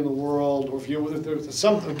see in the world, or if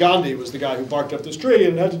Gandhi was the guy who barked up this tree,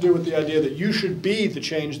 and it had to do with the idea that you should be the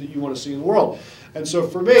change that you want to see in the world. And so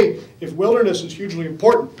for me, if wilderness is hugely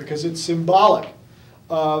important because it's symbolic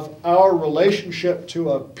of our relationship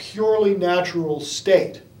to a purely natural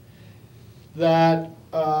state, that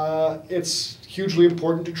it's hugely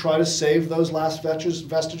important to try to save those last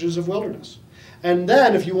vestiges of wilderness. And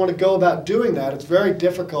then if you want to go about doing that, it's very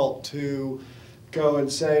difficult to go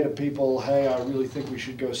and say to people, hey, I really think we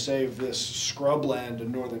should go save this scrubland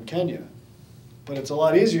in northern Kenya. But it's a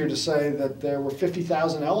lot easier to say that there were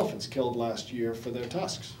 50,000 elephants killed last year for their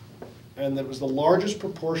tusks. And that was the largest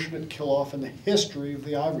proportionate kill-off in the history of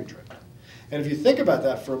the ivory trade. And if you think about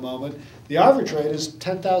that for a moment, the ivory trade is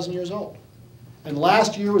 10,000 years old. And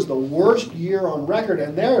last year was the worst year on record,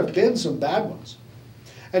 and there have been some bad ones.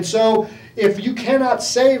 And so if you cannot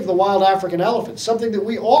save the wild African elephant, something that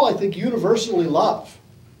we all, I think, universally love,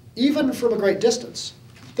 even from a great distance,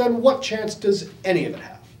 then what chance does any of it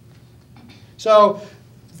have? So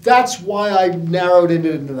that's why I narrowed it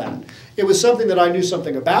into that. It was something that I knew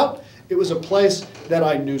something about. It was a place that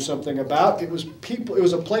I knew something about. It was people. It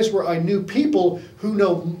was a place where I knew people who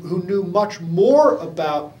knew much more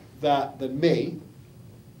about that than me,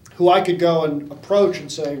 who I could go and approach and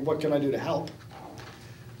say, what can I do to help?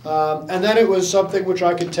 And then it was something which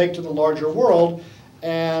I could take to the larger world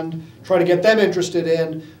and try to get them interested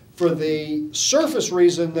in, for the surface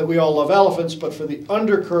reason that we all love elephants, but for the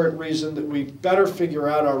undercurrent reason that we better figure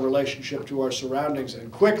out our relationship to our surroundings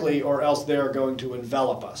and quickly, or else they are going to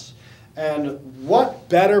envelop us. And what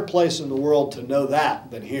better place in the world to know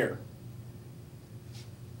that than here?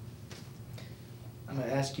 I'm going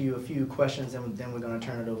to ask you a few questions, and then we're going to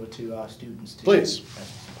turn it over to our students to Please. ask you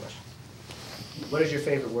some questions. What is your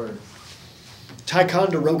favorite word?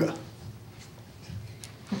 Ticonderoga.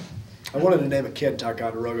 I wanted to name a kid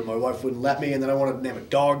Ticonderoga. My wife wouldn't let me, and then I wanted to name a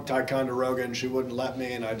dog Ticonderoga, and she wouldn't let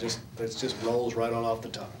me, and it just rolls right on off the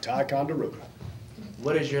tongue. Ticonderoga.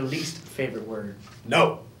 What is your least favorite word?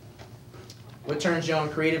 No. What turns you on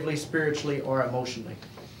creatively, spiritually, or emotionally?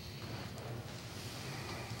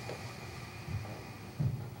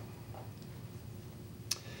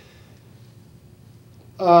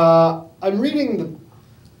 I'm reading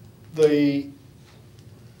the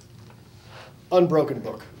Unbroken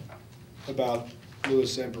book about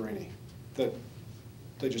Louis Zamperini that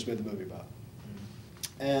they just made the movie about.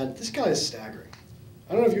 And this guy is staggering.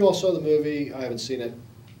 I don't know if you all saw the movie. I haven't seen it.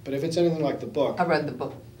 But if it's anything like the book. I read the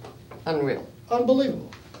book. Unreal.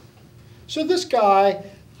 Unbelievable. So this guy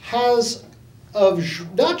has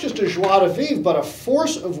not just a joie de vivre, but a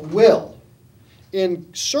force of will in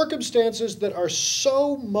circumstances that are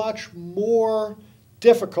so much more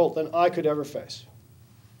difficult than I could ever face.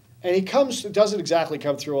 And he doesn't exactly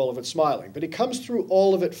come through all of it smiling, but he comes through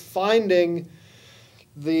all of it finding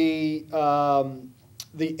the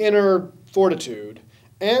inner fortitude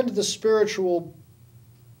and the spiritual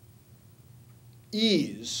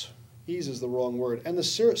ease is the wrong word, and the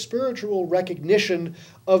spiritual recognition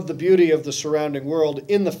of the beauty of the surrounding world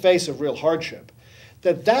in the face of real hardship,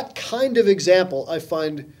 that kind of example I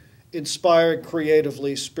find inspired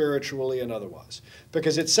creatively, spiritually, and otherwise.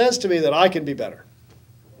 Because it says to me that I can be better.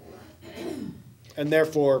 And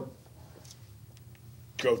therefore,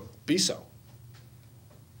 go be so.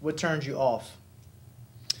 What turns you off?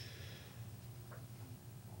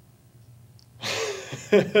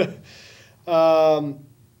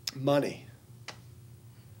 Money.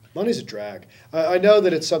 Money's a drag. I know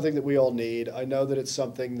that it's something that we all need. I know that it's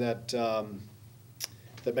something that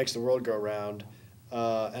that makes the world go round.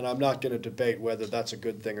 And I'm not going to debate whether that's a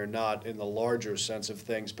good thing or not in the larger sense of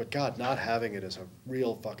things. But God, not having it is a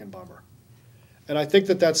real fucking bummer. And I think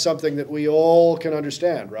that that's something that we all can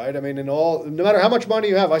understand, right? I mean, no matter how much money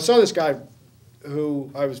you have. I saw this guy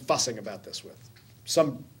who I was fussing about this with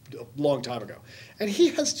a long time ago. And he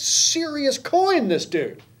has serious coin, this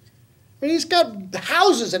dude. I mean, he's got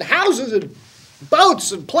houses and houses and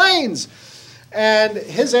boats and planes. And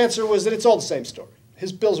his answer was that it's all the same story.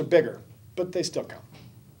 His bills are bigger, but they still come.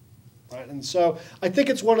 Right? And so I think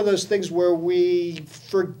it's one of those things where we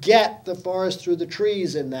forget the forest through the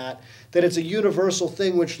trees in that it's a universal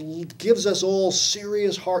thing which gives us all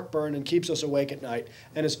serious heartburn and keeps us awake at night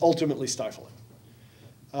and is ultimately stifling.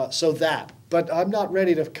 But I'm not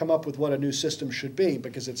ready to come up with what a new system should be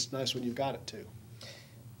because it's nice when you've got it too.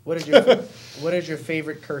 What is your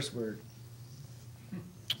favorite curse word?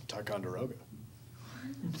 Ticonderoga.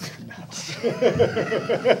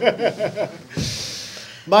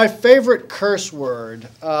 My favorite curse word,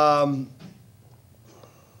 I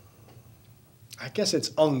guess it's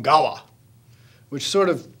Ungawa, which sort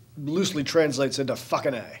of loosely translates into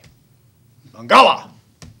fucking A. Ungawa!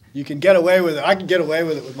 You can get away with it. I can get away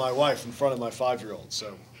with it with my wife in front of my 5-year-old.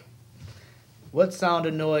 So, what sound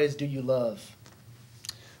or noise do you love?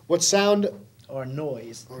 What sound or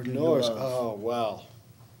noise or do noise? you love? Oh, well.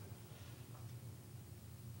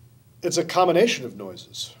 It's a combination of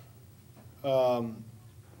noises.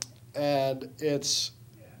 And it's,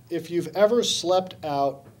 if you've ever slept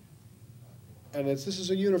out, and this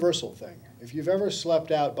is a universal thing, if you've ever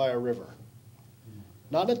slept out by a river,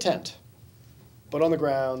 not in a tent, but on the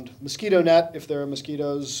ground, mosquito net if there are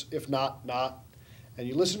mosquitoes, if not, not. And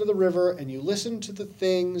you listen to the river and you listen to the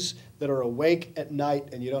things that are awake at night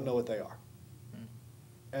and you don't know what they are.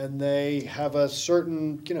 And they have a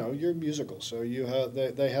certain, you're musical, so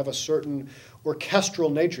they have a certain orchestral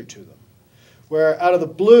nature to them. Where out of the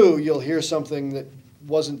blue, you'll hear something that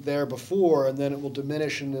wasn't there before, and then it will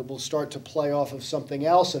diminish and it will start to play off of something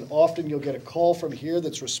else. And often you'll get a call from here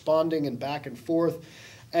that's responding and back and forth.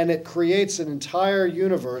 And it creates an entire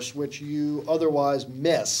universe which you otherwise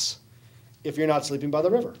miss if you're not sleeping by the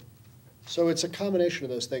river. So it's a combination of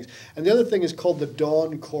those things. And the other thing is called the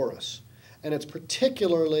dawn chorus. And it's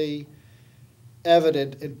particularly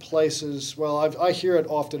evident in places, well, I hear it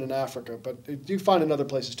often in Africa, but you find it in other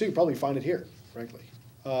places too. You probably find it here, frankly.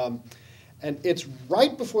 And it's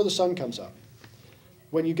right before the sun comes up,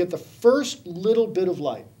 when you get the first little bit of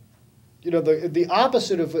light. The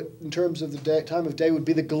opposite of it in terms of the time of day would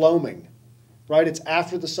be the gloaming, right? It's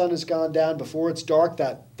after the sun has gone down, before it's dark,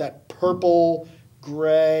 that purple,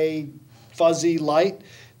 gray, fuzzy light.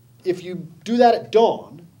 If you do that at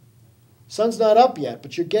dawn, sun's not up yet,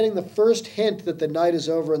 but you're getting the first hint that the night is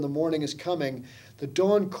over and the morning is coming. The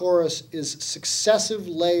dawn chorus is successive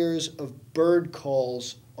layers of bird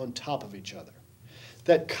calls on top of each other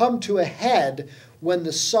that come to a head when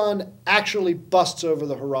the sun actually busts over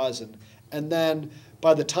the horizon. And then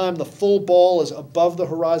by the time the full ball is above the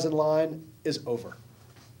horizon line, is over.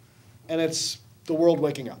 And it's the world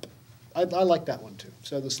waking up. I like that one too.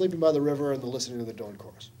 So the sleeping by the river and the listening to the dawn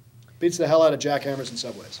chorus. Beats the hell out of jackhammers and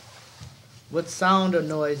subways. What sound or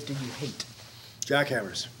noise do you hate?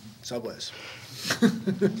 Jackhammers, subways.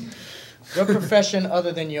 What profession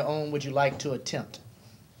other than your own would you like to attempt?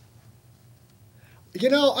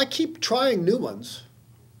 I keep trying new ones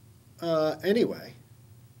anyway.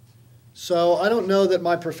 So I don't know that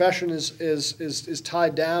my profession is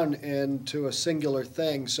tied down into a singular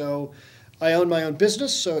thing. So I own my own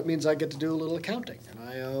business, so it means I get to do a little accounting. And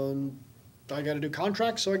I got to do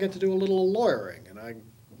contracts, so I get to do a little lawyering. And I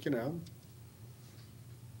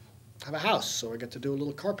have a house, so I get to do a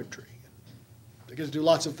little carpentry. I get to do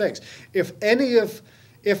lots of things. If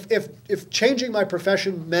changing my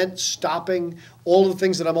profession meant stopping all of the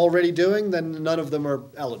things that I'm already doing, then none of them are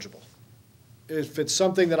eligible. If it's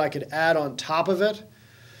something that I could add on top of it,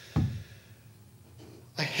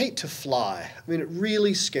 I hate to fly. I mean, it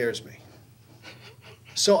really scares me.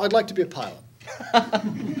 So I'd like to be a pilot.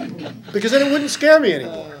 Because then it wouldn't scare me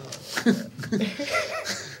anymore.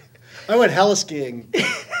 I went heliskiing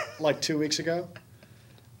like 2 weeks ago.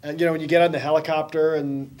 And you know, when you get on the helicopter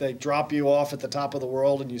and they drop you off at the top of the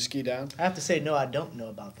world and you ski down? I have to say, no, I don't know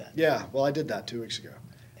about that. Yeah, well, I did that 2 weeks ago.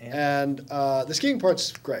 And the skiing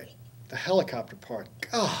part's great. The helicopter part,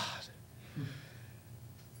 God,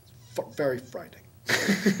 very frightening.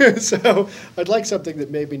 So I'd like something that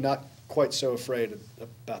maybe not quite so afraid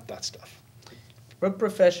about that stuff. What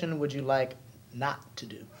profession would you like not to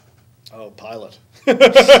do? Oh, pilot. If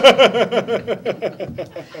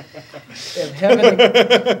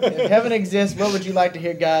heaven exists, what would you like to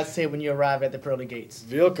hear God say when you arrive at the pearly gates?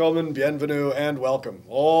 Willkommen, bienvenue, and welcome,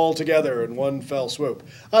 all together in one fell swoop.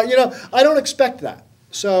 You know, I don't expect that.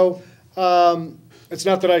 So it's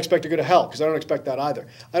not that I expect to go to hell, because I don't expect that either.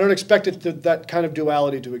 I don't expect that kind of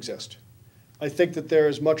duality to exist. I think that there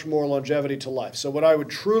is much more longevity to life. So what I would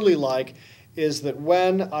truly like is that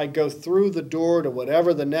when I go through the door to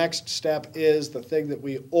whatever the next step is, the thing that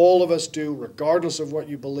we all of us do, regardless of what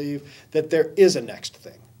you believe, that there is a next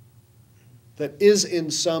thing that is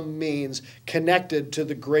in some means connected to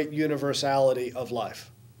the great universality of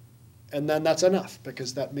life. And then that's enough,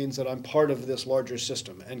 because that means that I'm part of this larger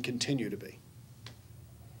system and continue to be.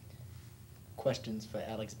 Questions for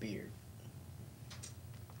Alex Beard.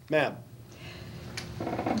 Ma'am.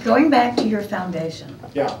 Going back to your foundation,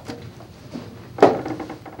 Yeah.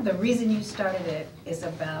 the reason you started it is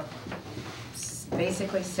about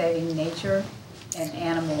basically saving nature and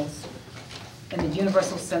animals in the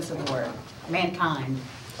universal sense of the word, mankind.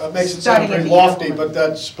 That makes it Starting sound at pretty the lofty,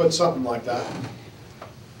 implement. but something like that.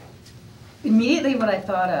 Immediately what I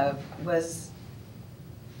thought of was,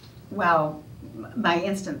 wow, my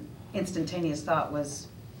instantaneous thought was,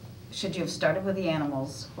 should you have started with the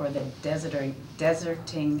animals or the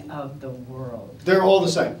deserting of the world? They're all the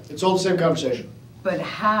same. It's all the same conversation. But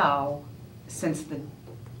how, since the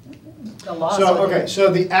laws... So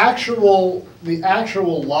the actual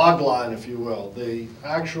log line, if you will, the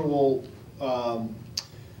actual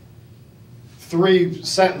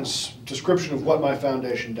 3-sentence description of what my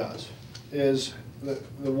foundation does is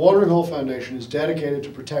the Watering Hole Foundation is dedicated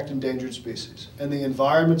to protect endangered species and the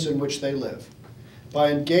environments in which they live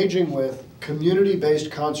by engaging with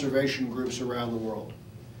community-based conservation groups around the world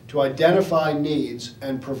to identify needs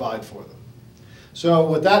and provide for them. So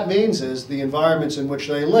what that means is the environments in which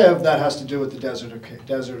they live, that has to do with the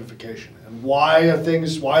desertification. And why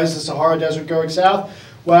is the Sahara Desert going south?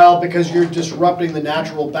 Well, because you're disrupting the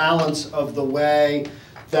natural balance of the way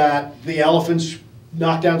that the elephants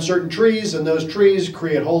knock down certain trees, and those trees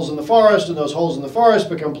create holes in the forest, and those holes in the forest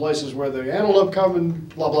become places where the antelope come and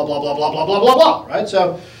blah, blah, blah, blah, blah, blah, blah, blah, blah, right?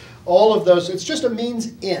 So all of those, it's just a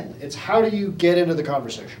means in. It's how do you get into the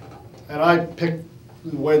conversation? And I picked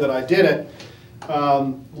the way that I did it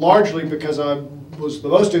largely because I was the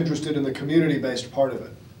most interested in the community-based part of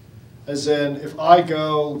it. As in, if I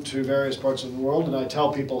go to various parts of the world and I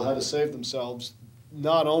tell people how to save themselves,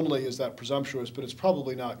 not only is that presumptuous, but it's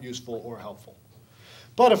probably not useful or helpful.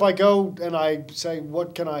 But if I go and I say,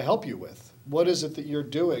 what can I help you with? What is it that you're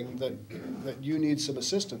doing that you need some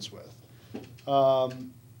assistance with?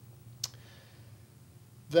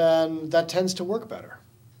 Then that tends to work better.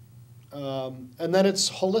 And then it's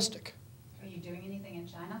holistic. Are you doing anything in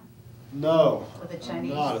China? No, With the I'm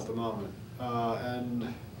Chinese? not at the moment.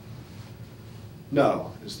 And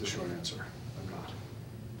no is the short answer. I'm not.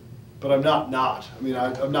 But I'm not. I mean,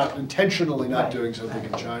 I'm not intentionally not Right. doing something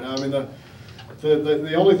in China. I mean,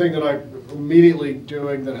 the only thing that I'm immediately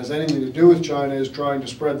doing that has anything to do with China is trying to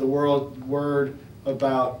spread the word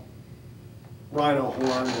about rhino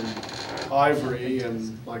horn and ivory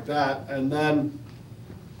and like that. And then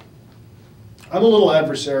I'm a little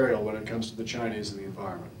adversarial when it comes to the Chinese and the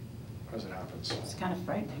environment, as it happens. It's kind of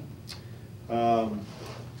frightening.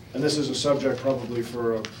 And this is a subject probably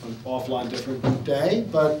for an offline different day,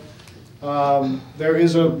 but there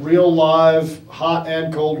is a real live hot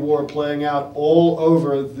and cold war playing out all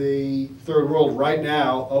over the third world right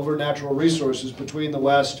now over natural resources between the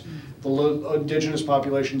West, the indigenous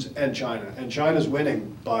populations, and China. And China's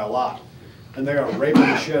winning by a lot. And they are raping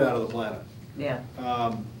the shit out of the planet. Yeah.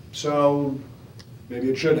 So maybe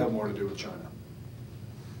it should have more to do with China.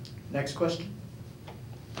 Next question.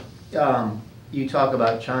 You talk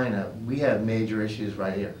about China. We have major issues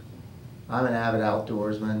right here. I'm an avid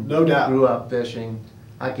outdoorsman. No doubt. Grew up fishing.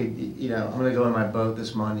 I could, I'm going to go in my boat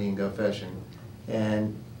this Monday and go fishing.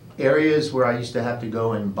 And areas where I used to have to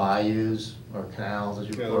go in bayous or canals, as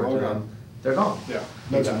you Yeah, refer they're all to them, they're gone. Yeah.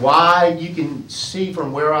 It's wide. You can see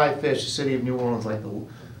from where I fish, the city of New Orleans, like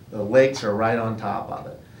the lakes are right on top of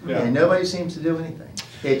it. Yeah. And nobody seems to do anything.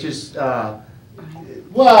 It just,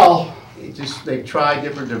 Well, they've tried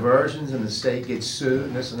different diversions and the state gets sued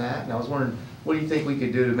and this and that. And I was wondering, what do you think we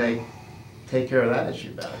could do to take care of that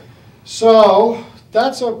issue better? so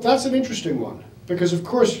that's an interesting one, because of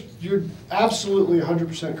course you're absolutely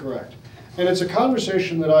 100% correct. And it's a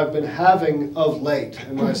conversation that I've been having of late,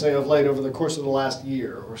 and when I say of late, over the course of the last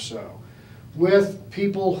year or so, with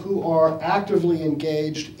people who are actively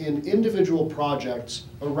engaged in individual projects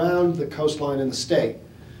around the coastline in the state,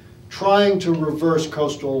 trying to reverse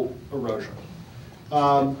coastal erosion.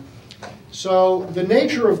 So the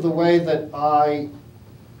nature of the way that I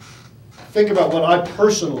think about what I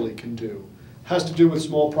personally can do has to do with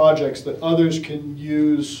small projects that others can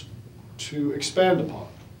use to expand upon.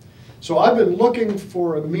 So I've been looking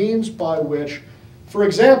for a means by which, for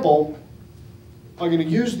example, I'm going to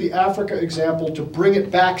use the Africa example to bring it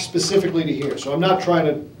back specifically to here. So I'm not trying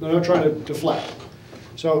to deflect.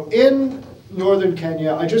 So in northern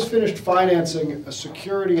Kenya, I just finished financing a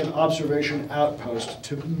security and observation outpost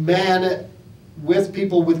to man it with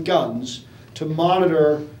people with guns to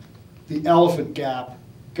monitor the elephant gap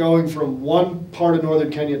going from one part of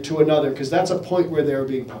northern Kenya to another, because that's a point where they're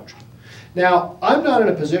being poached. Now, I'm not in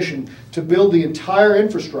a position to build the entire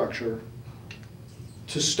infrastructure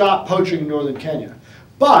to stop poaching in northern Kenya,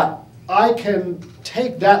 but I can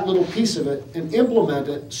take that little piece of it and implement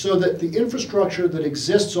it so that the infrastructure that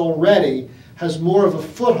exists already has more of a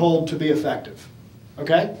foothold to be effective.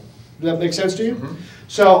 Okay? Does that make sense to you? Mm-hmm.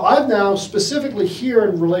 So I've now, specifically here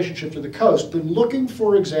in relationship to the coast, been looking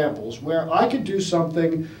for examples where I could do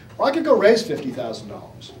something, or I could go raise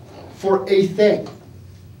 $50,000 for a thing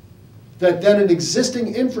that then an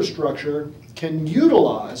existing infrastructure can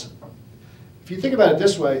utilize. If you think about it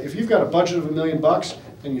this way, if you've got a budget of $1 million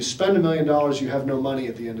and you spend $1 million, you have no money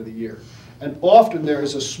at the end of the year. And often there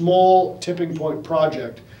is a small tipping point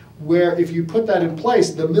project where if you put that in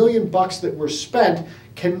place, the $1 million that were spent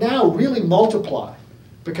can now really multiply,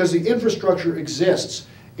 because the infrastructure exists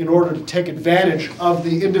in order to take advantage of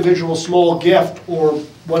the individual small gift, or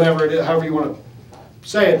whatever it is, however you want to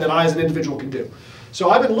say it, that I as an individual can do. So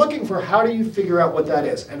I've been looking for, how do you figure out what that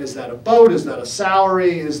is? And is that a boat? Is that a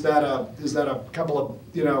salary? Is that a couple of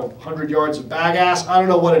 100 yards of bagasse? I don't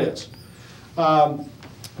know what it is.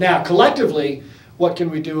 Now collectively, what can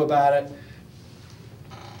we do about it?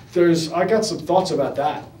 I got some thoughts about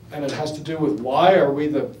that, and it has to do with, why are we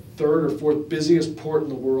the third or fourth busiest port in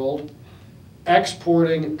the world,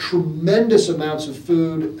 exporting tremendous amounts of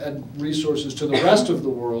food and resources to the rest of the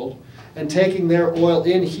world, and taking their oil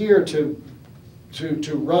in here to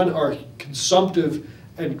run our consumptive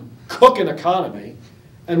and cooking economy,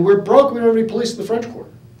 and we're broke, we don't have any police in the French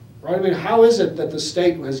Quarter, right? I mean, how is it that the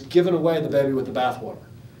state has given away the baby with the bathwater?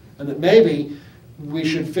 And that maybe we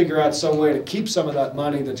should figure out some way to keep some of that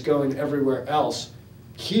money that's going everywhere else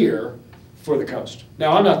here for the coast.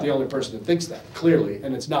 Now, I'm not the only person that thinks that, clearly,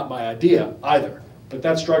 and it's not my idea either, but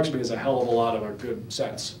that strikes me as a hell of a lot of a good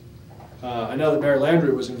sense. I know that Mary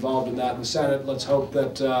Landry was involved in that in the Senate. Let's hope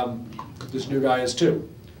that this new guy is too.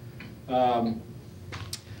 I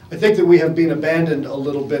think that we have been abandoned a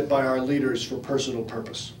little bit by our leaders for personal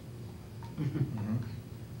purpose. Mm-hmm.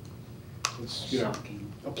 Let's,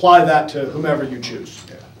 apply that to whomever you choose,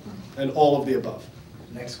 and all of the above.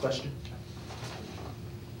 Next question.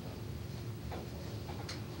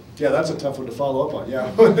 Yeah, that's a tough one to follow up on.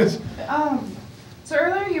 Yeah. So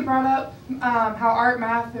earlier you brought up how art,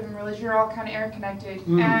 math, and religion are all kind of interconnected.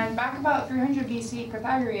 Mm. And back about 300 BC,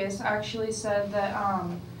 Pythagoras actually said that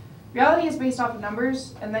reality is based off of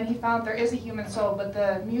numbers, and then he found there is a human soul, but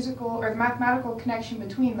the musical or the mathematical connection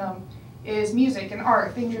between them is music and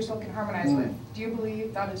art, things your soul can harmonize with. Do you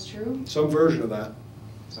believe that is true? Some version of that.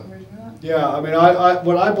 Some version of that? Yeah, I mean,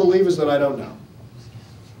 what I believe is that I don't know,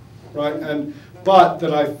 right? But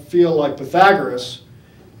that I feel like Pythagoras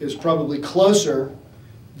is probably closer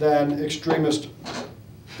than extremist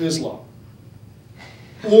Islam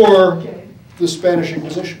or the Spanish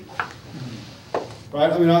Inquisition,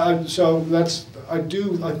 right? I mean, I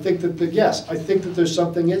think that yes, I think that there's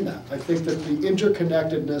something in that. I think that the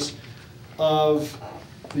interconnectedness of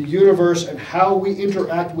the universe and how we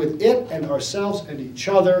interact with it and ourselves and each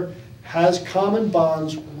other has common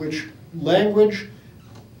bonds which language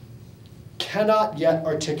cannot yet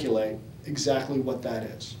articulate exactly what that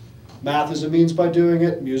is. Math is a means by doing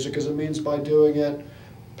it, music is a means by doing it,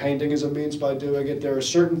 painting is a means by doing it. There are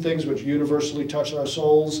certain things which universally touch our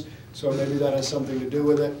souls, so maybe that has something to do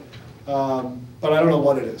with it. But I don't know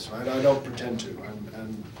what it is, right? I don't pretend to.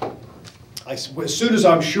 as soon as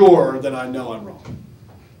I'm sure, then I know I'm wrong.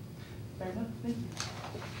 Fair enough. Thank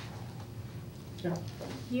you. Yeah.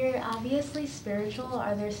 You're obviously spiritual.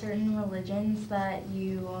 Are there certain religions that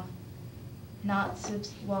you not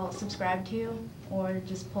subscribe to or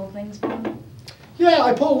just pull things from? Yeah,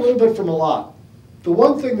 I pull a little bit from a lot. The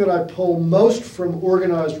one thing that I pull most from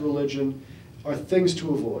organized religion are things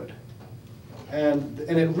to avoid. And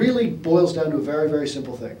it really boils down to a very, very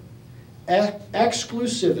simple thing.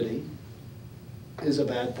 Exclusivity is a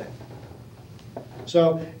bad thing.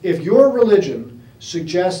 So if your religion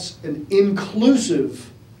suggests an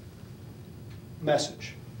inclusive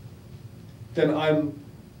message, then I'm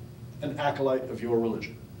an acolyte of your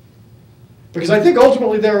religion. Because I think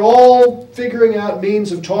ultimately they're all figuring out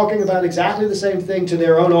means of talking about exactly the same thing to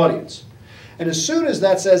their own audience. And as soon as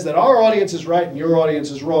that says that our audience is right and your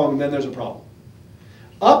audience is wrong, then there's a problem.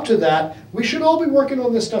 Up to that, we should all be working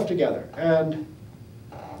on this stuff together.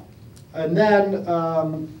 And then,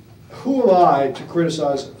 who am I to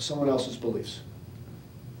criticize someone else's beliefs?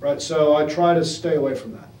 Right? So I try to stay away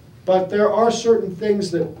from that. But there are certain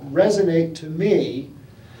things that resonate to me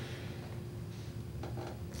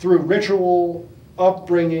through ritual,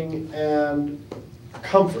 upbringing, and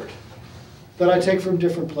comfort that I take from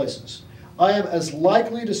different places. I am as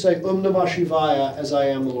likely to say Namah Shivaya as I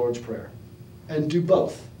am the Lord's Prayer, and do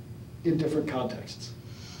both in different contexts.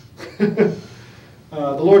 The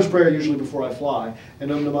Lord's Prayer usually before I fly, and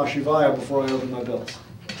Namah Shivaya before I open my bills.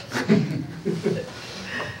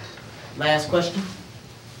 Last question.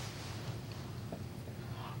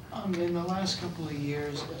 In the last couple of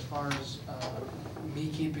years, as far as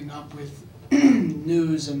me keeping up with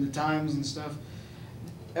news and the times and stuff,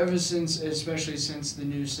 ever since, especially since the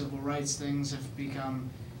new civil rights things have become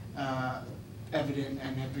evident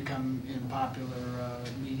and have become in popular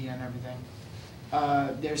media and everything,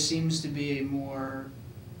 there seems to be a more,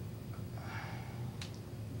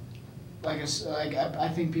 I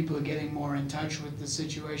think people are getting more in touch with the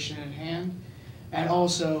situation at hand, and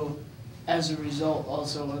also, as a result,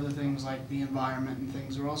 also other things like the environment and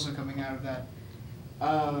things are also coming out of that.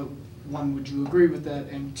 One, would you agree with that?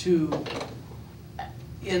 And two,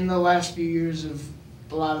 in the last few years of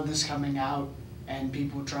a lot of this coming out and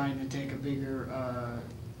people trying to take a bigger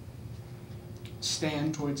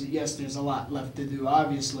stand towards it, yes, there's a lot left to do,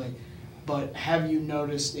 obviously, but have you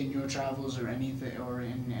noticed in your travels or anything, or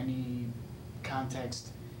in any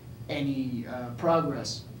context, any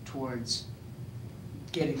progress towards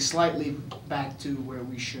getting slightly back to where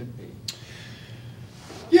we should be?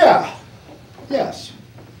 Yeah. Yes.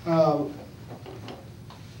 And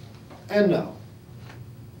no.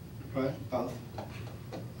 Right? Both.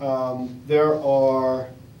 There are,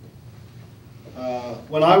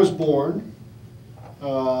 when I was born,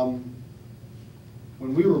 when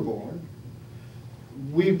we were born,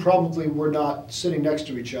 we probably were not sitting next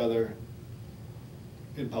to each other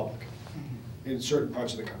in public in certain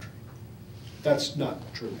parts of the country. That's not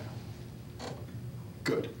true now.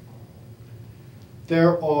 Good.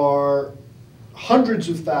 There are hundreds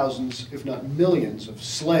of thousands, if not millions, of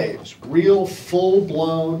slaves, real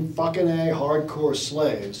full-blown fucking A hardcore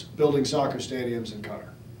slaves, building soccer stadiums in Qatar.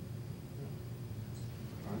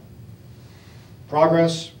 Right?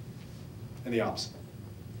 Progress and the opposite.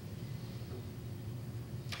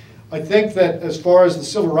 I think that as far as the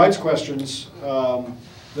civil rights questions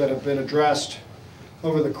that have been addressed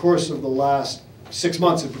over the course of the last 6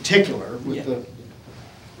 months in particular, with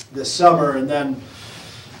this summer and then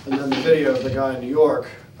the video of the guy in New York,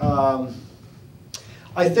 I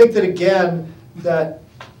think that again that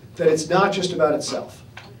it's not just about itself.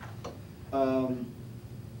 And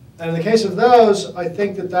in the case of those, I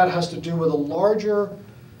think that has to do with a larger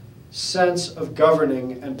sense of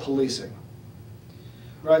governing and policing.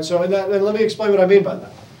 Right. So and let me explain what I mean by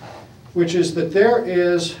that, which is that there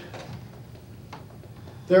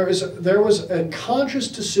was a conscious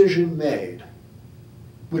decision made,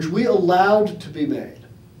 which we allowed to be made,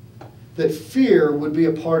 that fear would be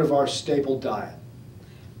a part of our staple diet,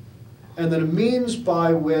 and that a means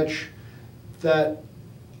by which that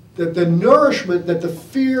the nourishment that the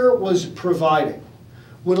fear was providing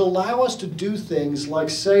would allow us to do things like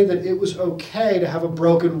say that it was okay to have a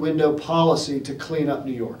broken window policy to clean up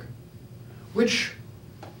New York, which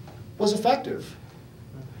was effective,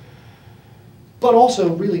 but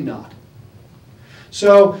also really not.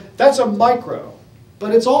 So that's a micro,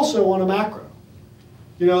 but it's also on a macro.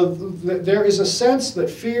 You know, there is a sense that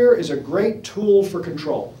fear is a great tool for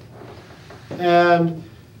control. And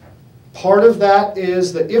part of that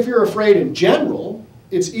is that if you're afraid in general,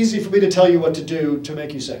 it's easy for me to tell you what to do to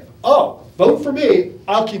make you safe. Oh, vote for me,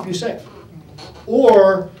 I'll keep you safe.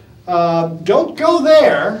 Or don't go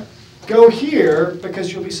there, go here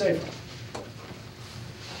because you'll be safer.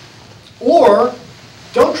 Or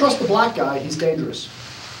don't trust the black guy, he's dangerous.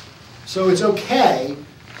 So it's okay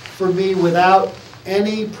for me without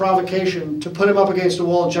any provocation to put him up against a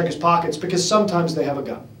wall and check his pockets because sometimes they have a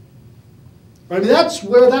gun. Right? I mean, that's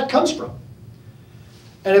where that comes from.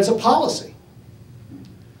 And it's a policy.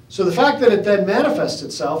 So the fact that it then manifests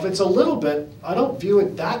itself, it's a little bit, I don't view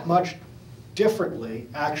it that much differently,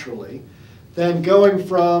 actually, than going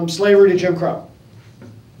from slavery to Jim Crow.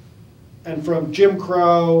 And from Jim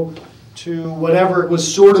Crow to whatever it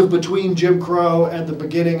was sort of between Jim Crow and the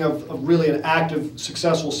beginning of really an active,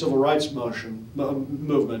 successful civil rights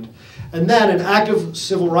movement. And then an active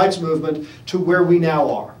civil rights movement to where we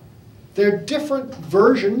now are. They're different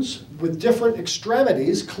versions with different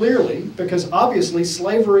extremities, clearly, because obviously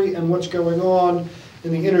slavery and what's going on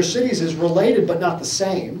in the inner cities is related but not the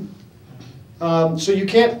same. So you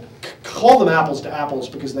can't call them apples to apples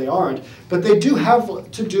because they aren't, but they do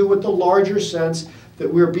have to do with the larger sense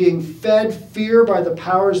that we're being fed fear by the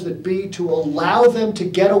powers that be to allow them to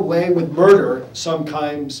get away with murder,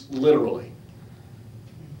 sometimes literally.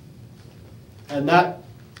 And that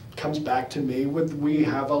comes back to me with we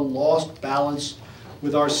have a lost balance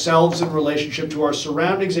with ourselves in relationship to our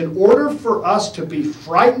surroundings. In order for us to be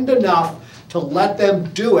frightened enough to let them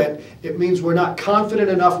do it, it means we're not confident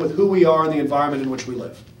enough with who we are and the environment in which we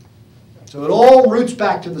live. So it all roots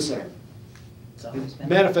back to the same. It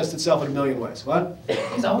manifests itself in a million ways. What?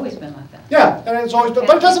 It's always been like that. Yeah, and it's always been,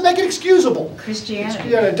 but it doesn't make it excusable. Christianity.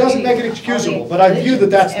 Yeah, it doesn't make it excusable, but I view that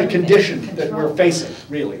that's the condition that we're facing,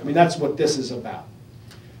 really. I mean, that's what this is about.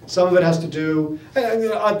 Some of it has to do,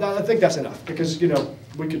 and I think that's enough, because, you know,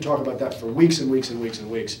 we could talk about that for weeks and weeks and weeks and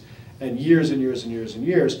weeks, and years and years and years and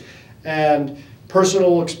years. And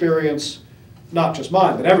personal experience, not just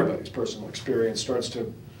mine, but everybody's personal experience starts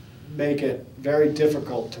to make it very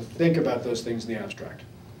difficult to think about those things in the abstract,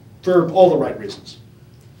 for all the right reasons.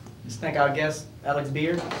 Let's thank our guest, Alex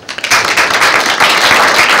Beard.